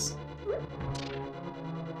guess.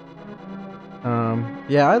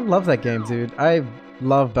 Yeah, I love that game, dude. I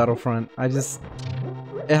love Battlefront.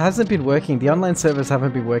 It hasn't been working. The online servers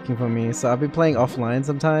haven't been working for me, so I've been playing offline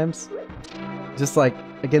sometimes. Just like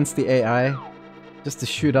against the AI. Just to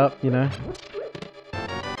shoot up, you know?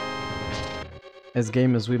 As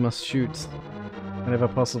gamers, we must shoot whenever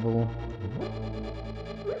possible.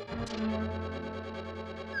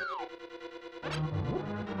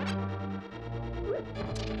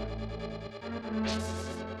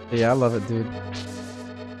 Yeah, I love it, dude.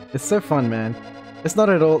 It's so fun, man. It's not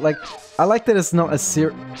at all like I like that it's not a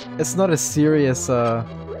serious I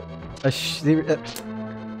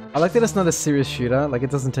like that it's not a serious shooter. Like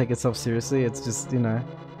it doesn't take itself seriously. It's just, you know,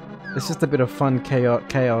 it's just a bit of fun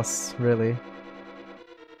chaos, really.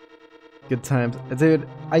 Good times, dude.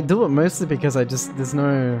 I do it mostly because I do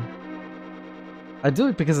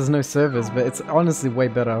it because there's no servers, but it's honestly way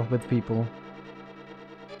better with people.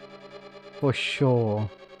 For sure.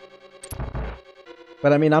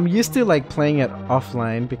 But I mean, I'm used to like playing it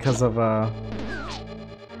offline because of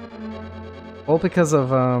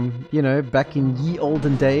you know, back in ye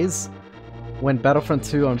olden days when Battlefront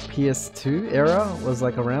 2 on PS2 era was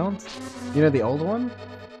like around. You know, the old one?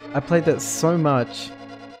 I played that so much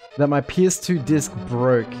that my PS2 disc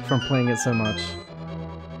broke from playing it so much.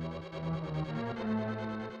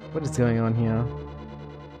 What is going on here?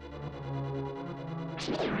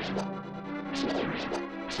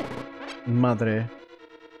 Madre.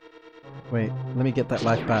 Wait, let me get that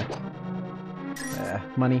life back.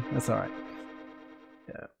 Money, that's alright.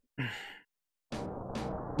 Yeah.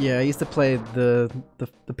 Yeah, I used to play the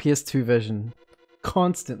PS2 version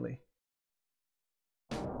constantly.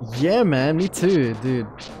 Yeah, man, me too, dude.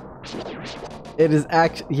 It is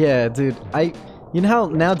yeah, dude. You know how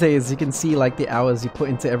nowadays you can see like the hours you put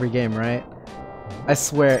into every game, right? I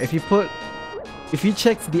swear, if you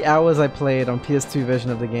checked the hours I played on PS2 version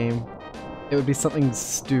of the game, it would be something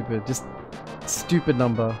stupid, just stupid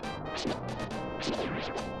number.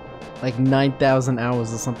 Like 9,000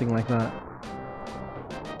 hours or something like that.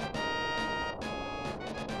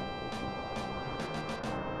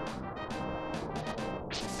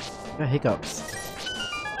 Got hiccups.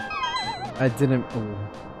 I didn't. Ooh.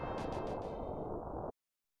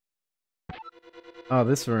 Oh,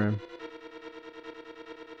 this room.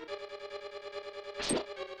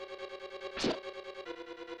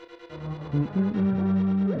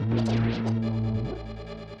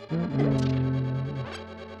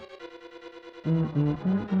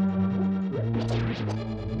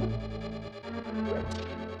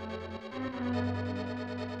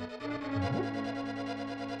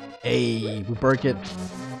 Hey, we broke it.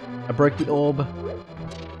 I broke the orb.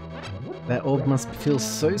 That orb must feel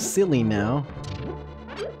so silly now.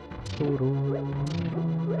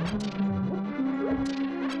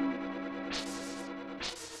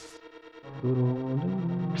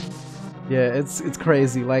 Yeah, it's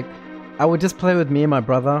crazy. Like, I would just play with me and my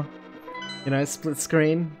brother. You know, split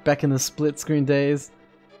screen, back in the split screen days.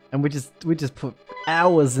 And we just put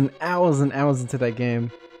hours and hours and hours into that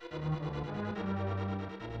game.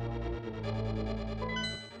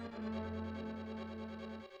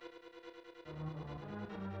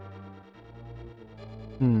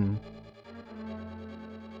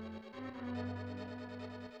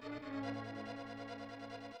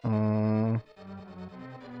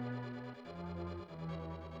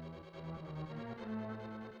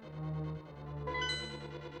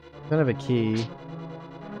 Don't have a key.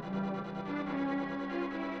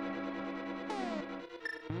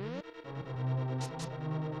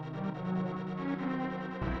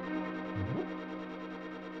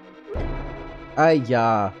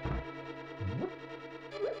 Yeah.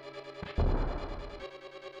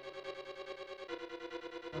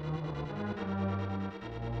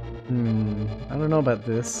 I don't know about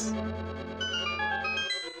this.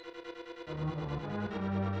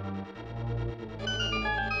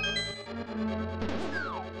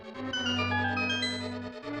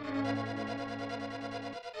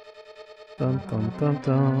 Dun dun dun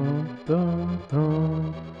dun dun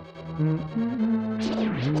dun.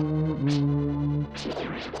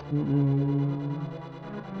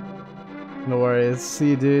 No worries. See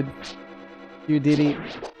you, dude. You Diddy.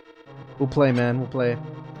 We'll play, man. We'll play.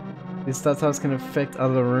 These stat types can affect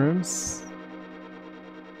other rooms.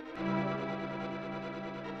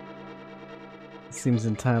 Seems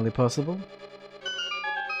entirely possible.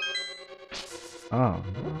 Oh.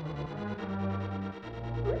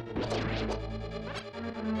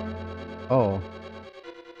 Oh.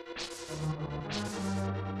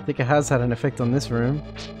 I think it has had an effect on this room.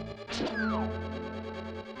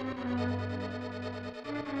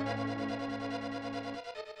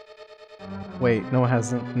 Wait, no it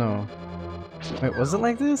hasn't. No. Wait, was it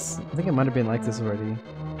like this? I think it might have been like this already.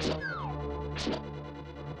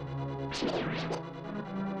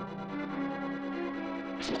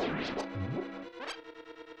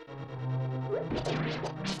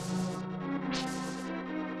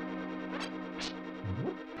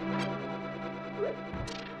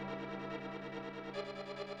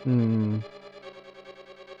 Hmm.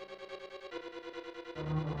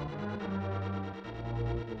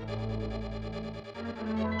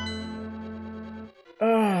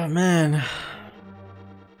 Oh man.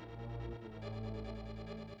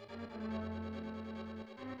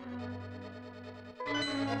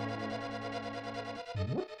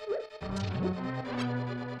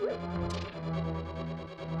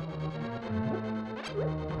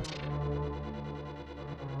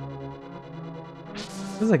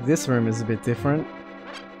 Feels like this room is a bit different.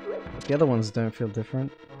 But the other ones don't feel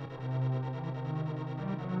different.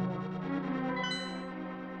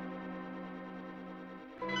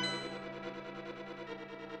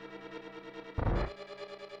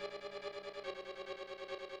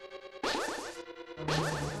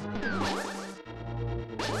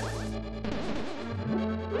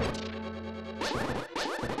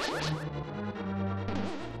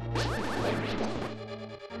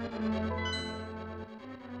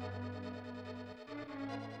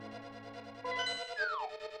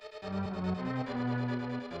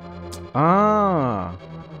 Ah.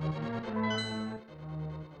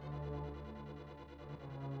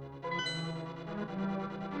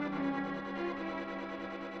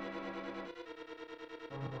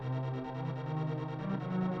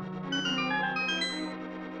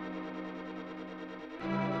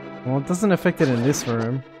 Well, it doesn't affect it in this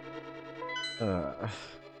room.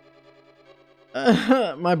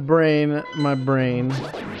 My brain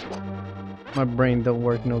don't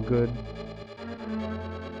work no good.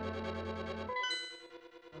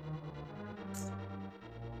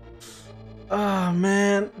 Oh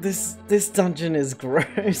man, this dungeon is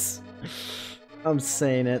gross. I'm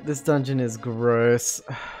saying it, this dungeon is gross.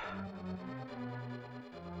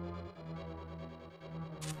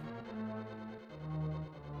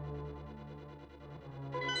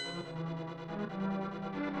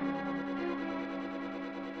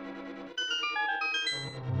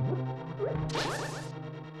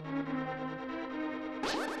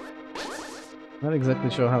 Not exactly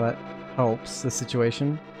sure how that helps the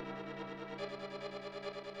situation.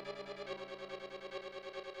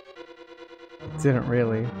 It didn't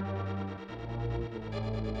really.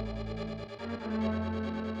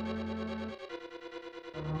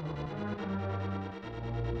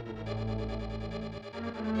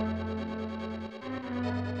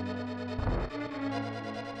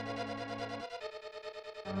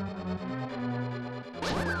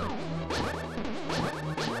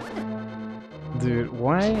 Dude,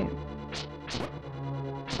 why?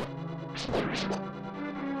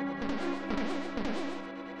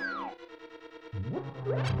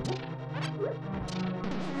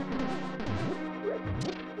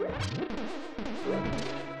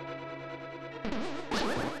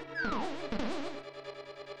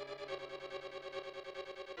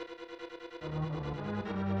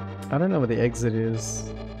 I don't know where the exit is.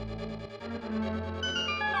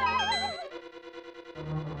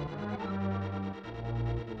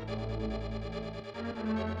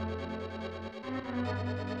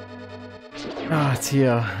 Ah, it's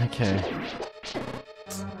here. Okay.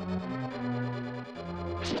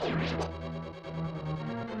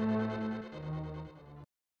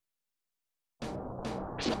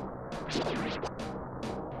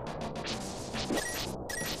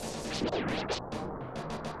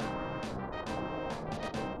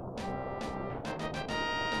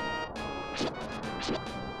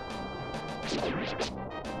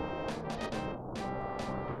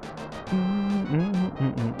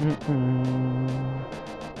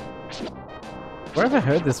 Where have I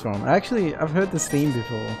heard this from? Actually, I've heard this theme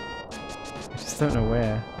before. I just don't know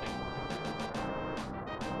where.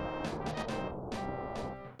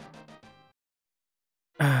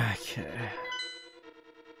 Okay.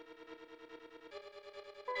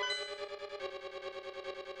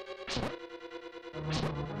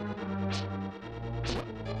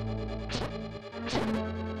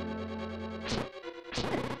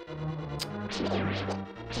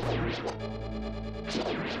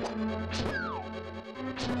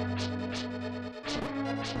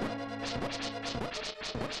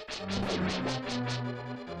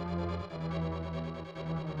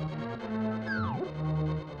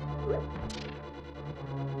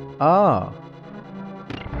 Ah.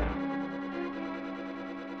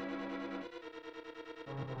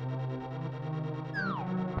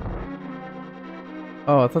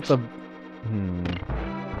 Oh, I thought the...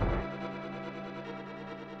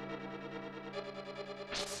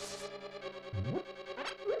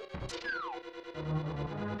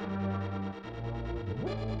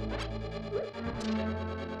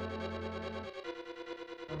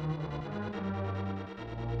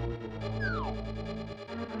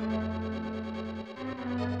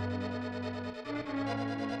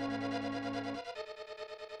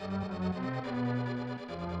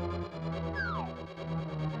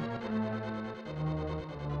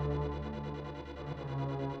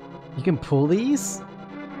 You can pull these?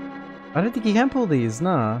 I don't think you can pull these,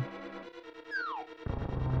 nah.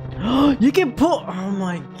 You can pull! Oh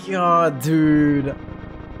my god, dude.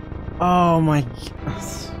 Oh my god.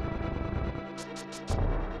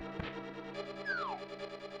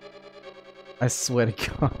 I swear to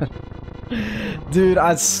god. Dude,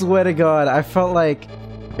 I swear to god, I felt like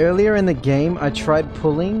earlier in the game I tried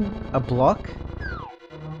pulling a block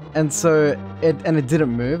and so it didn't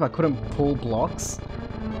move. I couldn't pull blocks.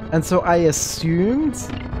 And so I assumed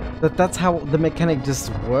that that's how the mechanic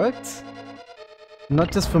just worked.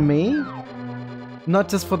 Not just for me, not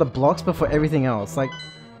just for the blocks, but for everything else. Like,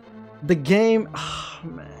 the game... Oh,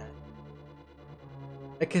 man.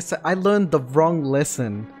 Okay, so I learned the wrong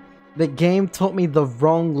lesson. The game taught me the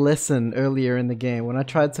wrong lesson earlier in the game when I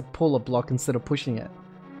tried to pull a block instead of pushing it.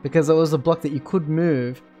 Because it was a block that you could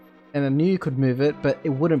move, and I knew you could move it, but it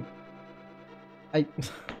wouldn't...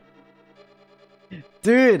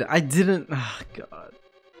 Dude, I didn't... Oh, God.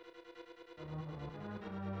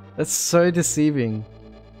 That's so deceiving.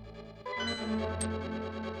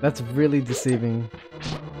 That's really deceiving.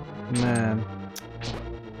 Man.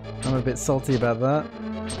 I'm a bit salty about that.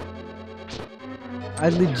 I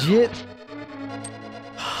legit...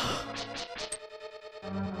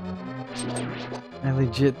 I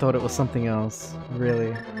legit thought it was something else.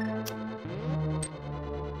 Really.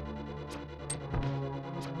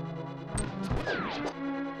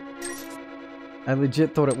 I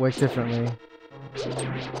legit thought it worked differently.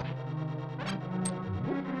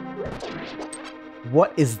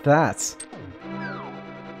 What is that?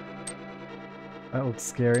 That looks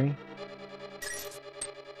scary.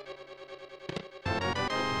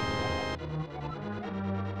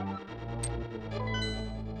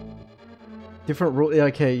 Different rule.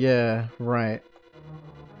 Okay, yeah, right.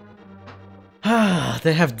 Ah,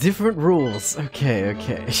 they have different rules. Okay,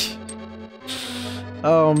 okay.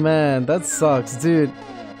 Oh man, that sucks, dude.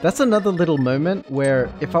 That's another little moment where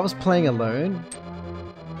if I was playing alone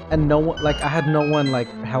and no one, like I had no one like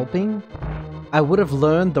helping, I would have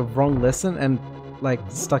learned the wrong lesson and like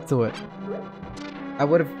stuck to it. I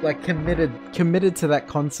would have like committed to that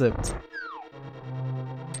concept.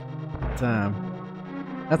 Damn.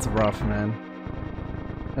 That's rough, man.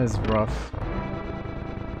 That is rough.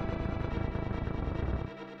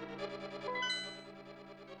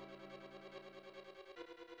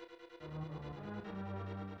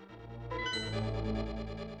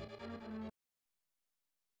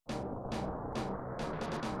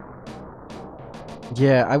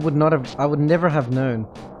 Yeah, I would never have known.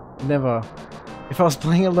 Never. If I was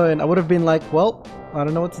playing alone, I would have been like, well, I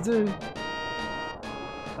don't know what to do.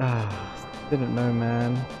 Ah, didn't know,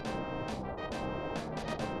 man.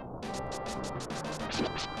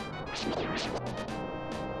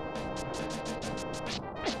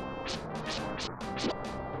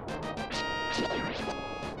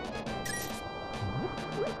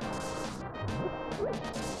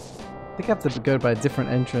 I think I have to go by a different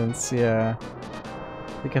entrance, yeah.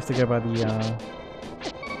 I think I have to go by the,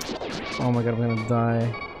 oh my god, I'm gonna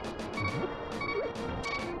die.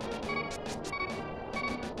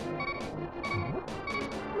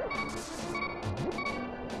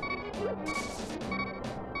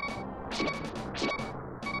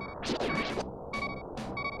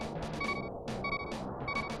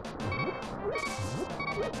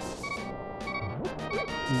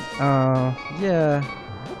 Yeah.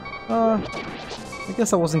 I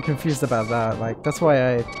guess I wasn't confused about that. Like, that's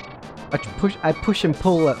why I push and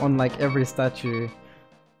pull on like every statue.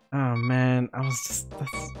 Oh man, I was just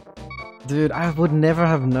dude, I would never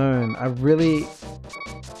have known. I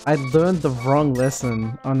learned the wrong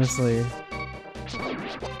lesson, honestly.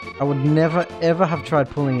 I would never ever have tried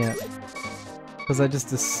pulling it because I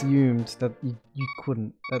just assumed that you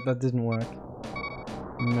couldn't. That didn't work.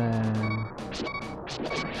 Man.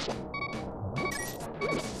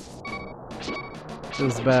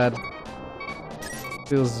 Feels bad.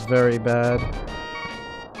 Feels very bad.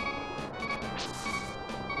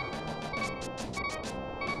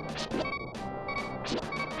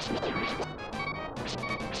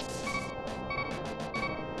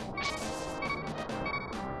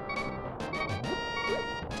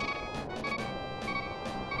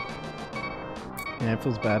 Yeah, it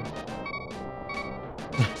feels bad.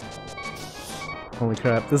 Holy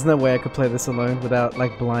crap, there's no way I could play this alone without,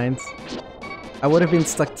 like, blinds. I would have been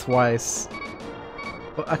stuck twice.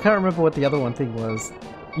 But I can't remember what the other one thing was.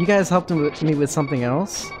 You guys helped me with something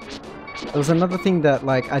else? There was another thing that,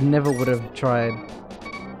 like, I never would have tried.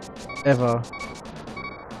 Ever.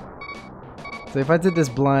 So if I did this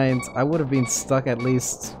blind, I would have been stuck at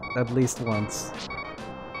least once.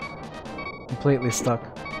 Completely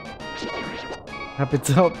stuck. Happy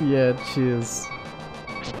to help. Yeah, cheers.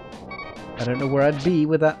 I don't know where I'd be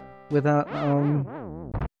without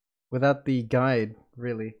the guide,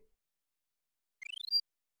 really.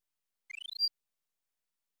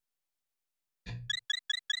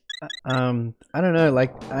 I don't know,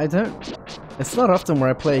 like, it's not often where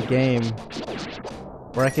I play a game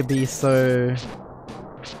where I could be so,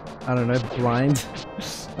 I don't know, blind.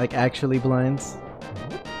 Like, actually blind.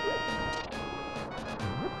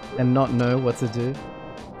 And not know what to do.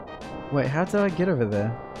 Wait, how did I get over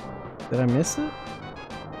there? Did I miss it?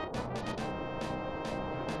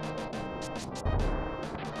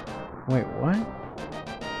 Wait, what?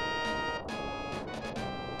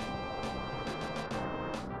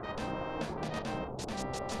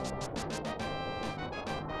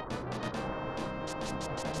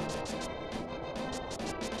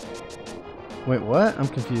 Wait, what? I'm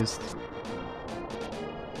confused.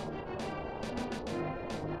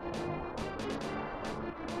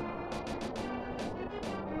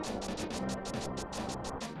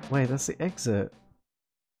 Wait, that's the exit.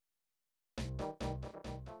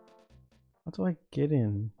 How do I get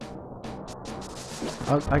in?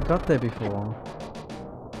 I got there before.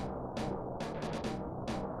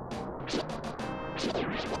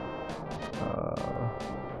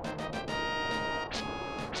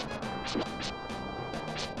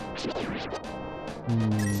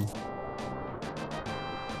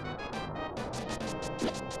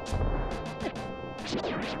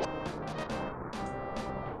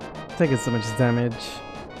 Taking so much damage.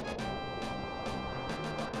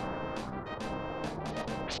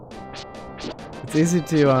 It's easy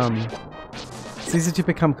to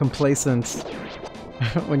become complacent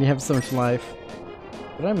when you have so much life.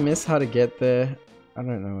 Did I miss how to get there? I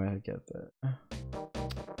don't know how to get there.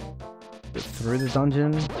 Get through the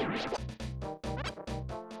dungeon?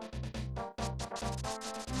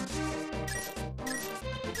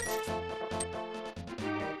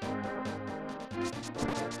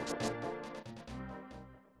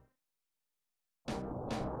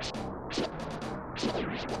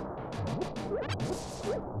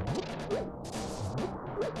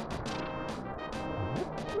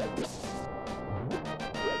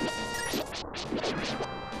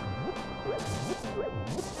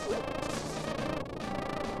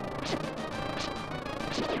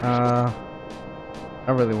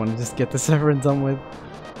 I really want to just get this over and done with.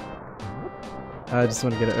 I just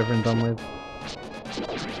want to get it over and done with.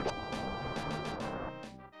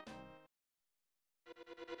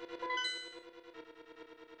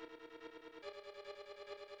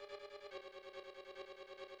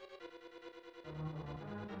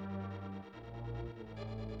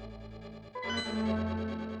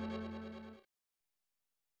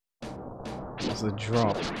 There's a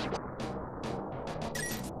drop.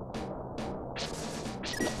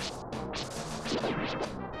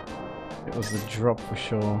 It was a drop for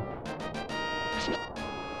sure.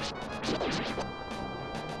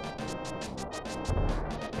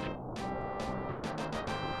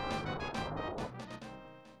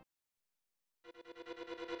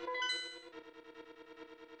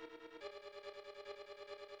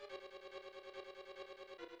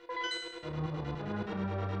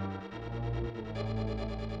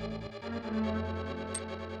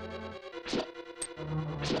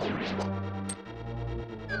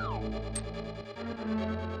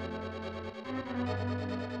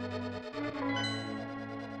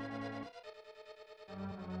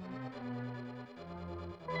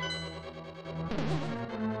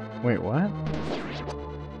 Wait, what?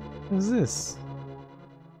 What is this?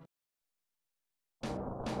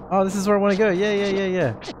 Oh, this is where I want to go.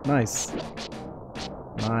 Yeah. Nice.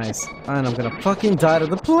 Nice. And I'm gonna fucking die to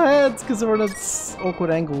the plants because we're on an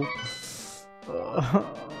awkward angle.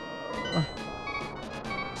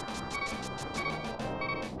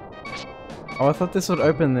 Oh, I thought this would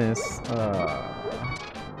open this.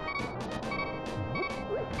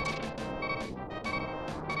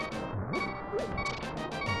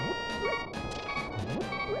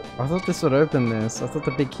 I thought this would open this. I thought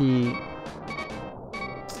the big key...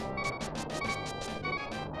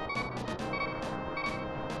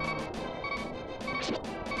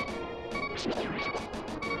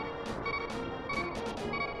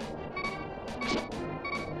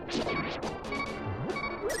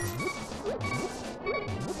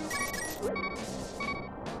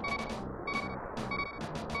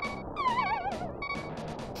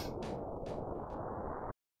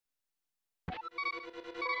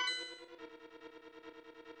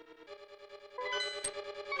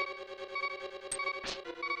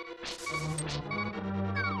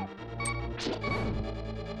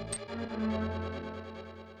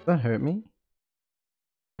 That hurt me.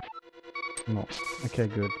 No. Okay,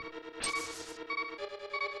 good.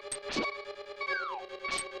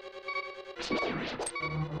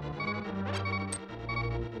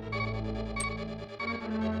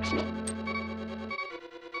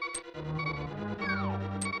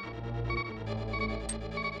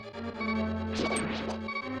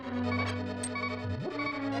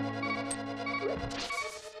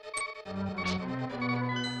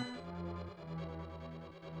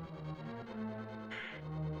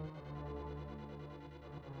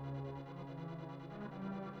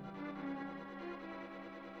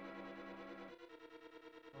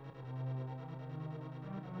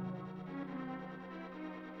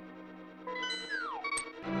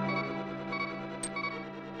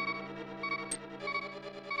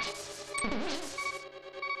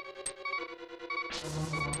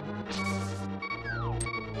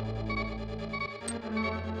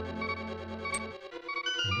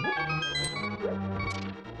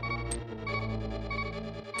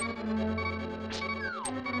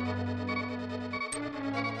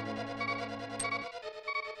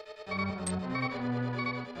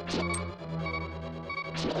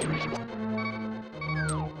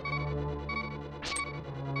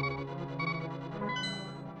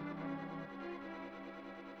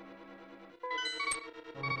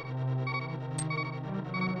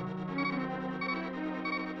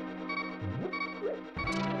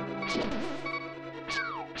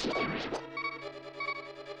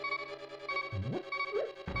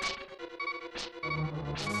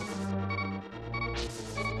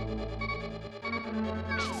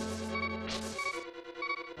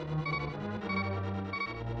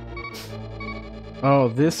 Oh,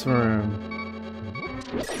 this room.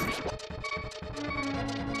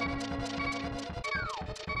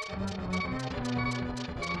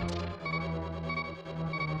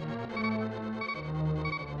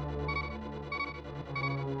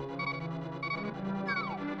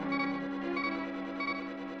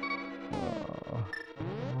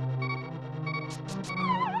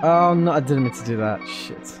 Oh no, I didn't mean to do that.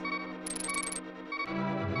 Shit.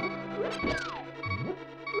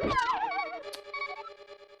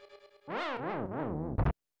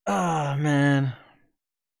 Ah, man.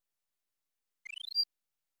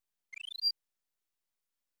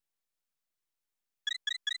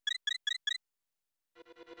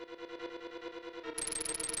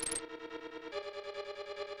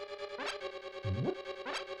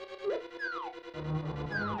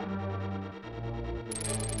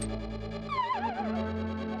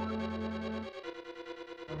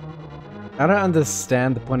 I don't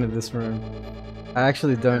understand the point of this room. I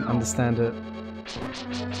actually don't understand it.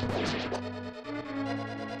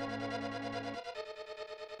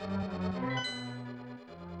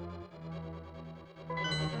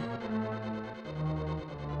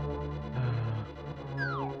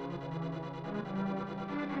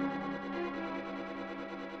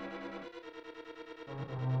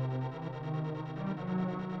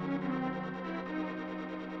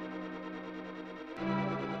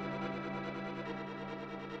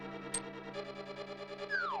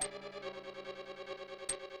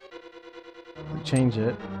 Change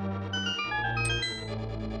it.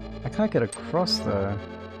 I can't get across though.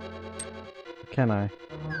 Can I?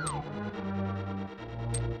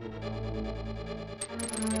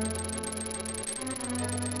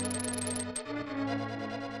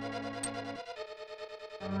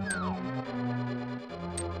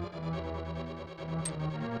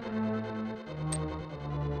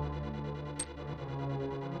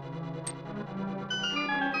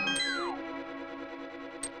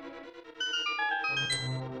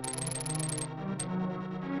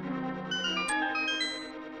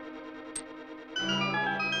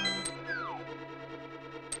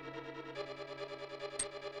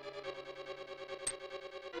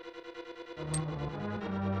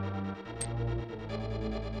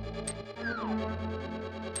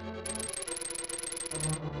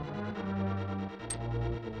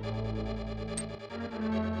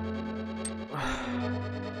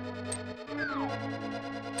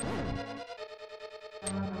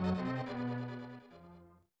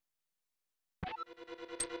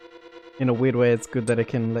 In a weird way, it's good that it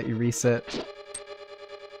can let you reset.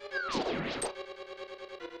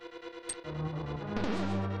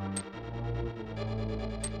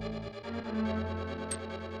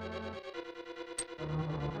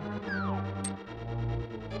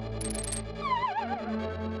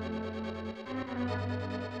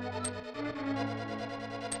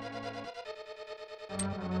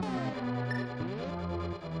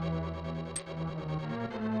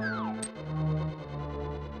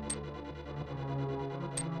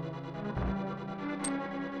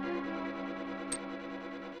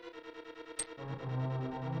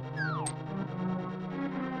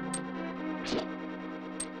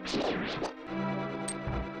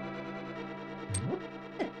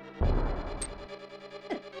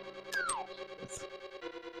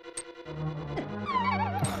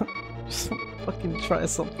 Just fucking try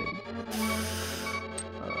something.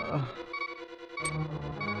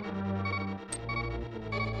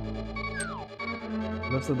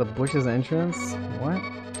 Left of the bushes entrance? What?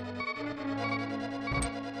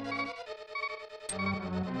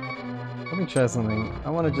 Let me try something. I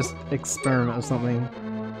want to just experiment with something.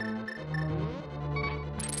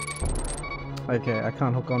 Okay, I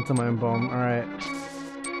can't hook onto my own bomb. Alright.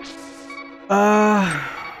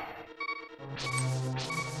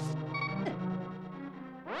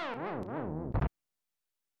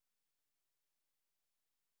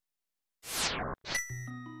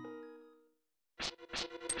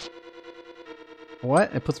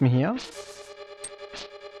 What? It puts me here?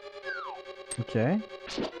 Okay.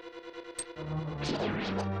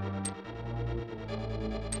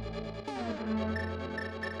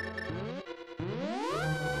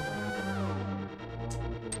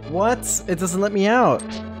 What? It doesn't let me out!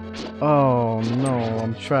 Oh no,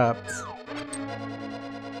 I'm trapped.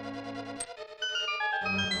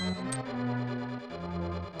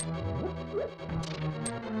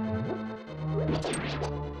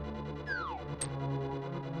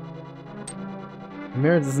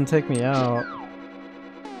 Mirror doesn't take me out.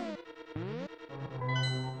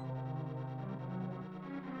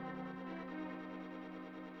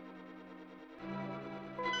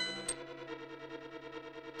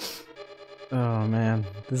 Oh man,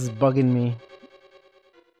 this is bugging me.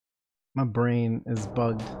 My brain is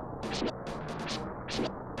bugged.